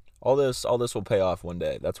 All this will pay off one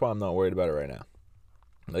day. That's why I'm not worried about it right now.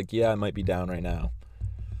 Like, yeah, I might be down right now.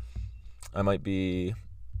 I might be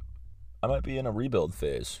in a rebuild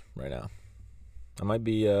phase right now. I might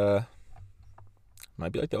be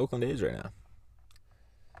like the Oakland A's right now.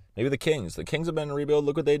 Maybe the Kings. The Kings have been in a rebuild.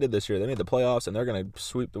 Look what they did this year. They made the playoffs, and they're going to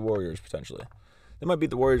sweep the Warriors, potentially. They might beat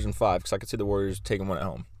the Warriors in 5, because I could see the Warriors taking one at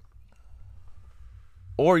home.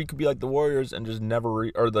 Or you could be like the Warriors and just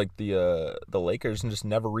never or like the Lakers and just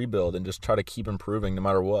never rebuild and just try to keep improving no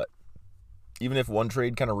matter what. Even if one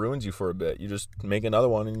trade kind of ruins you for a bit, you just make another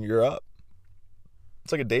one and you're up.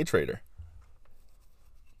 It's like a day trader.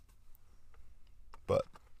 But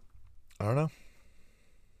I don't know.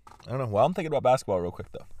 Well, I'm thinking about basketball real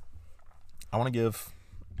quick though. I want to give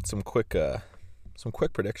some quick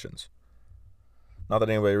predictions. Not that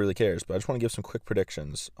anybody really cares, but I just want to give some quick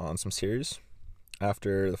predictions on some series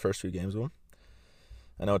after the first few games of them.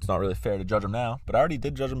 I know it's not really fair to judge them now, but I already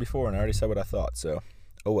did judge them before, and I already said what I thought, so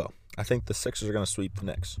oh well. I think the Sixers are going to sweep the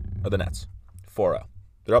Nets. 4-0.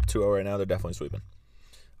 They're up 2-0 right now. They're definitely sweeping,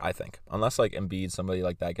 I think. Unless, like, Embiid, somebody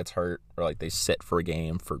like that gets hurt, or, like, they sit for a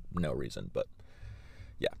game for no reason, but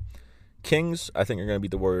yeah. Kings, I think, are going to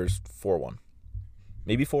beat the Warriors 4-1.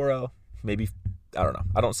 Maybe 4-0. Maybe, I don't know.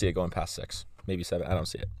 I don't see it going past 6. Maybe 7. I don't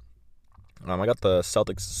see it. I got the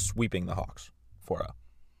Celtics sweeping the Hawks 4-0. I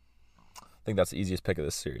think that's the easiest pick of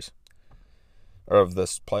this series. Or of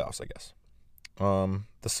this playoffs, I guess.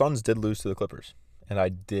 The Suns did lose to the Clippers. And I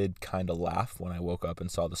did kind of laugh when I woke up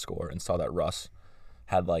and saw the score and saw that Russ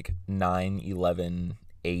had like 9, 11,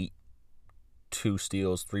 8, 2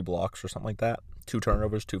 steals, 3 blocks or something like that. 2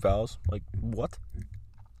 turnovers, 2 fouls. Like, what?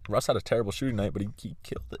 Russ had a terrible shooting night, but he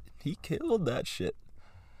killed it. He killed that shit.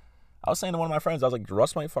 I was saying to one of my friends, I was like,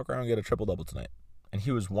 Russ might fuck around and get a triple-double tonight. And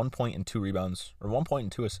he was 1 point and 2 rebounds, or 1 point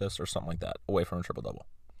and 2 assists, or something like that, away from a triple-double.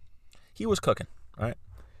 He was cooking, all right?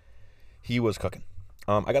 He was cooking.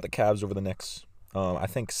 I got the Cavs over the Knicks. I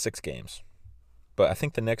think 6 games. But I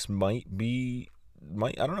think the Knicks might,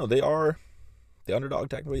 I don't know, they are the underdog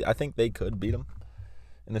technically. I think they could beat them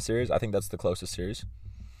in the series. I think that's the closest series.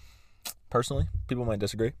 Personally, people might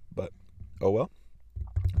disagree, but oh well.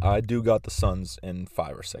 I do got the Suns in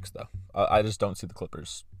 5 or 6, though. I just don't see the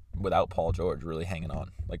Clippers without Paul George really hanging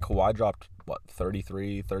on. Like, Kawhi dropped,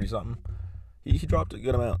 33, 30-something? He dropped a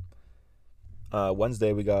good amount.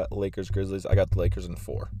 Wednesday, we got Lakers-Grizzlies. I got the Lakers in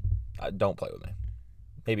 4. Don't play with me.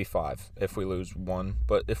 Maybe 5 if we lose 1.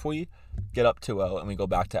 But if we get up 2-0 and we go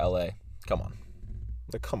back to L.A., come on.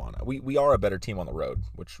 Like, come on. We are a better team on the road,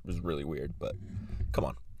 which was really weird, but come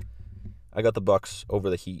on. I got the Bucks over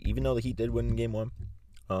the Heat, even though the Heat did win in Game 1.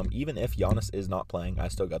 Even if Giannis is not playing, I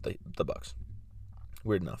still got the Bucks.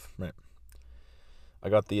 Weird enough, right? I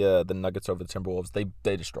got the Nuggets over the Timberwolves.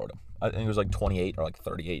 They destroyed them. I think it was like 28 or like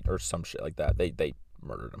 38 or some shit like that. They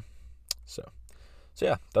murdered them. So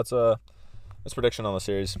yeah, that's prediction on the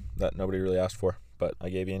series that nobody really asked for, but I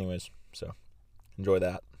gave you anyways. So enjoy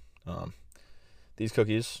that. These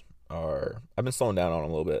cookies I've been slowing down on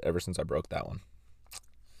them a little bit ever since I broke that one.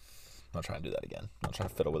 I'm not trying to do that again. I'm not trying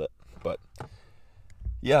to fiddle with it, but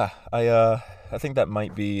yeah, I think that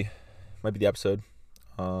might be the episode.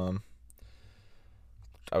 I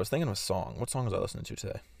was thinking of a song. What song was I listening to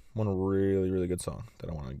today? One really, really good song that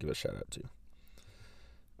I want to give a shout out to.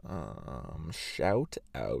 Shout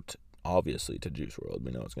out, obviously, to Juice WRLD.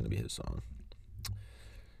 We know it's going to be his song.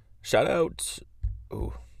 Shout out.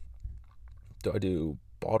 Oh, do I do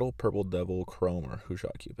Bottle, Purple Devil, Chrome, or Who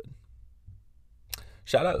Shot Cupid?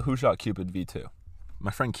 Shout out Who Shot Cupid V2.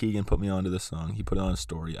 My friend Keegan put me onto this song. He put it on a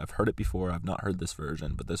story. I've heard it before. I've not heard this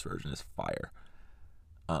version, but this version is fire.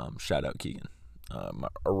 Shout out Keegan.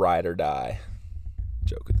 A ride or die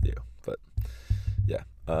joke with you. But yeah,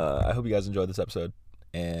 I hope you guys enjoyed this episode.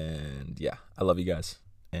 And yeah, I love you guys.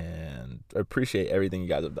 And I appreciate everything you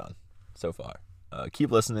guys have done so far.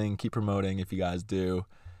 Keep listening, keep promoting if you guys do.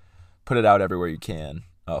 Put it out everywhere you can.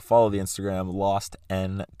 Follow the Instagram, Lost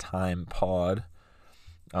N Time Pod.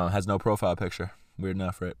 Has no profile picture. Weird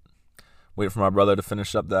enough, right? Wait for my brother to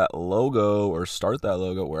finish up that logo or start that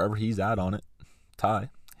logo wherever he's at on it. Ty,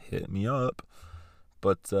 hit me up.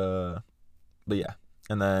 But yeah.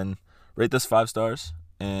 And then rate this 5 stars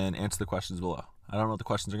and answer the questions below. I don't know what the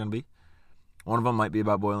questions are going to be. One of them might be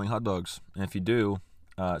about boiling hot dogs. And if you do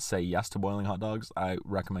say yes to boiling hot dogs, I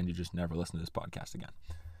recommend you just never listen to this podcast again.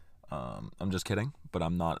 I'm just kidding, but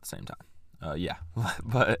I'm not at the same time. Yeah,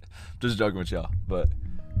 but just joking with y'all. But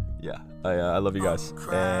yeah, I love you guys.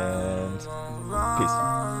 And peace.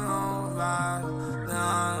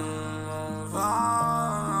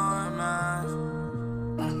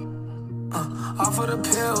 Off of the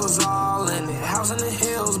pills, all in it. House in the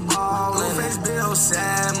hills, ballin'. Blue face bill,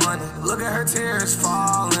 sad money. Look at her tears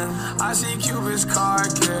falling. I see Cupid's car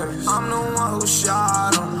carriage. I'm the one who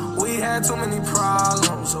shot him. We had too many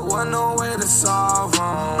problems, so wasn't no way to solve them.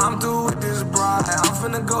 I'm through with this bride. I'm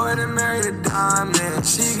finna go ahead and marry the diamond.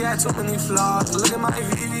 She got too many flaws. Look at my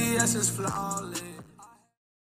VVS, it's flawless.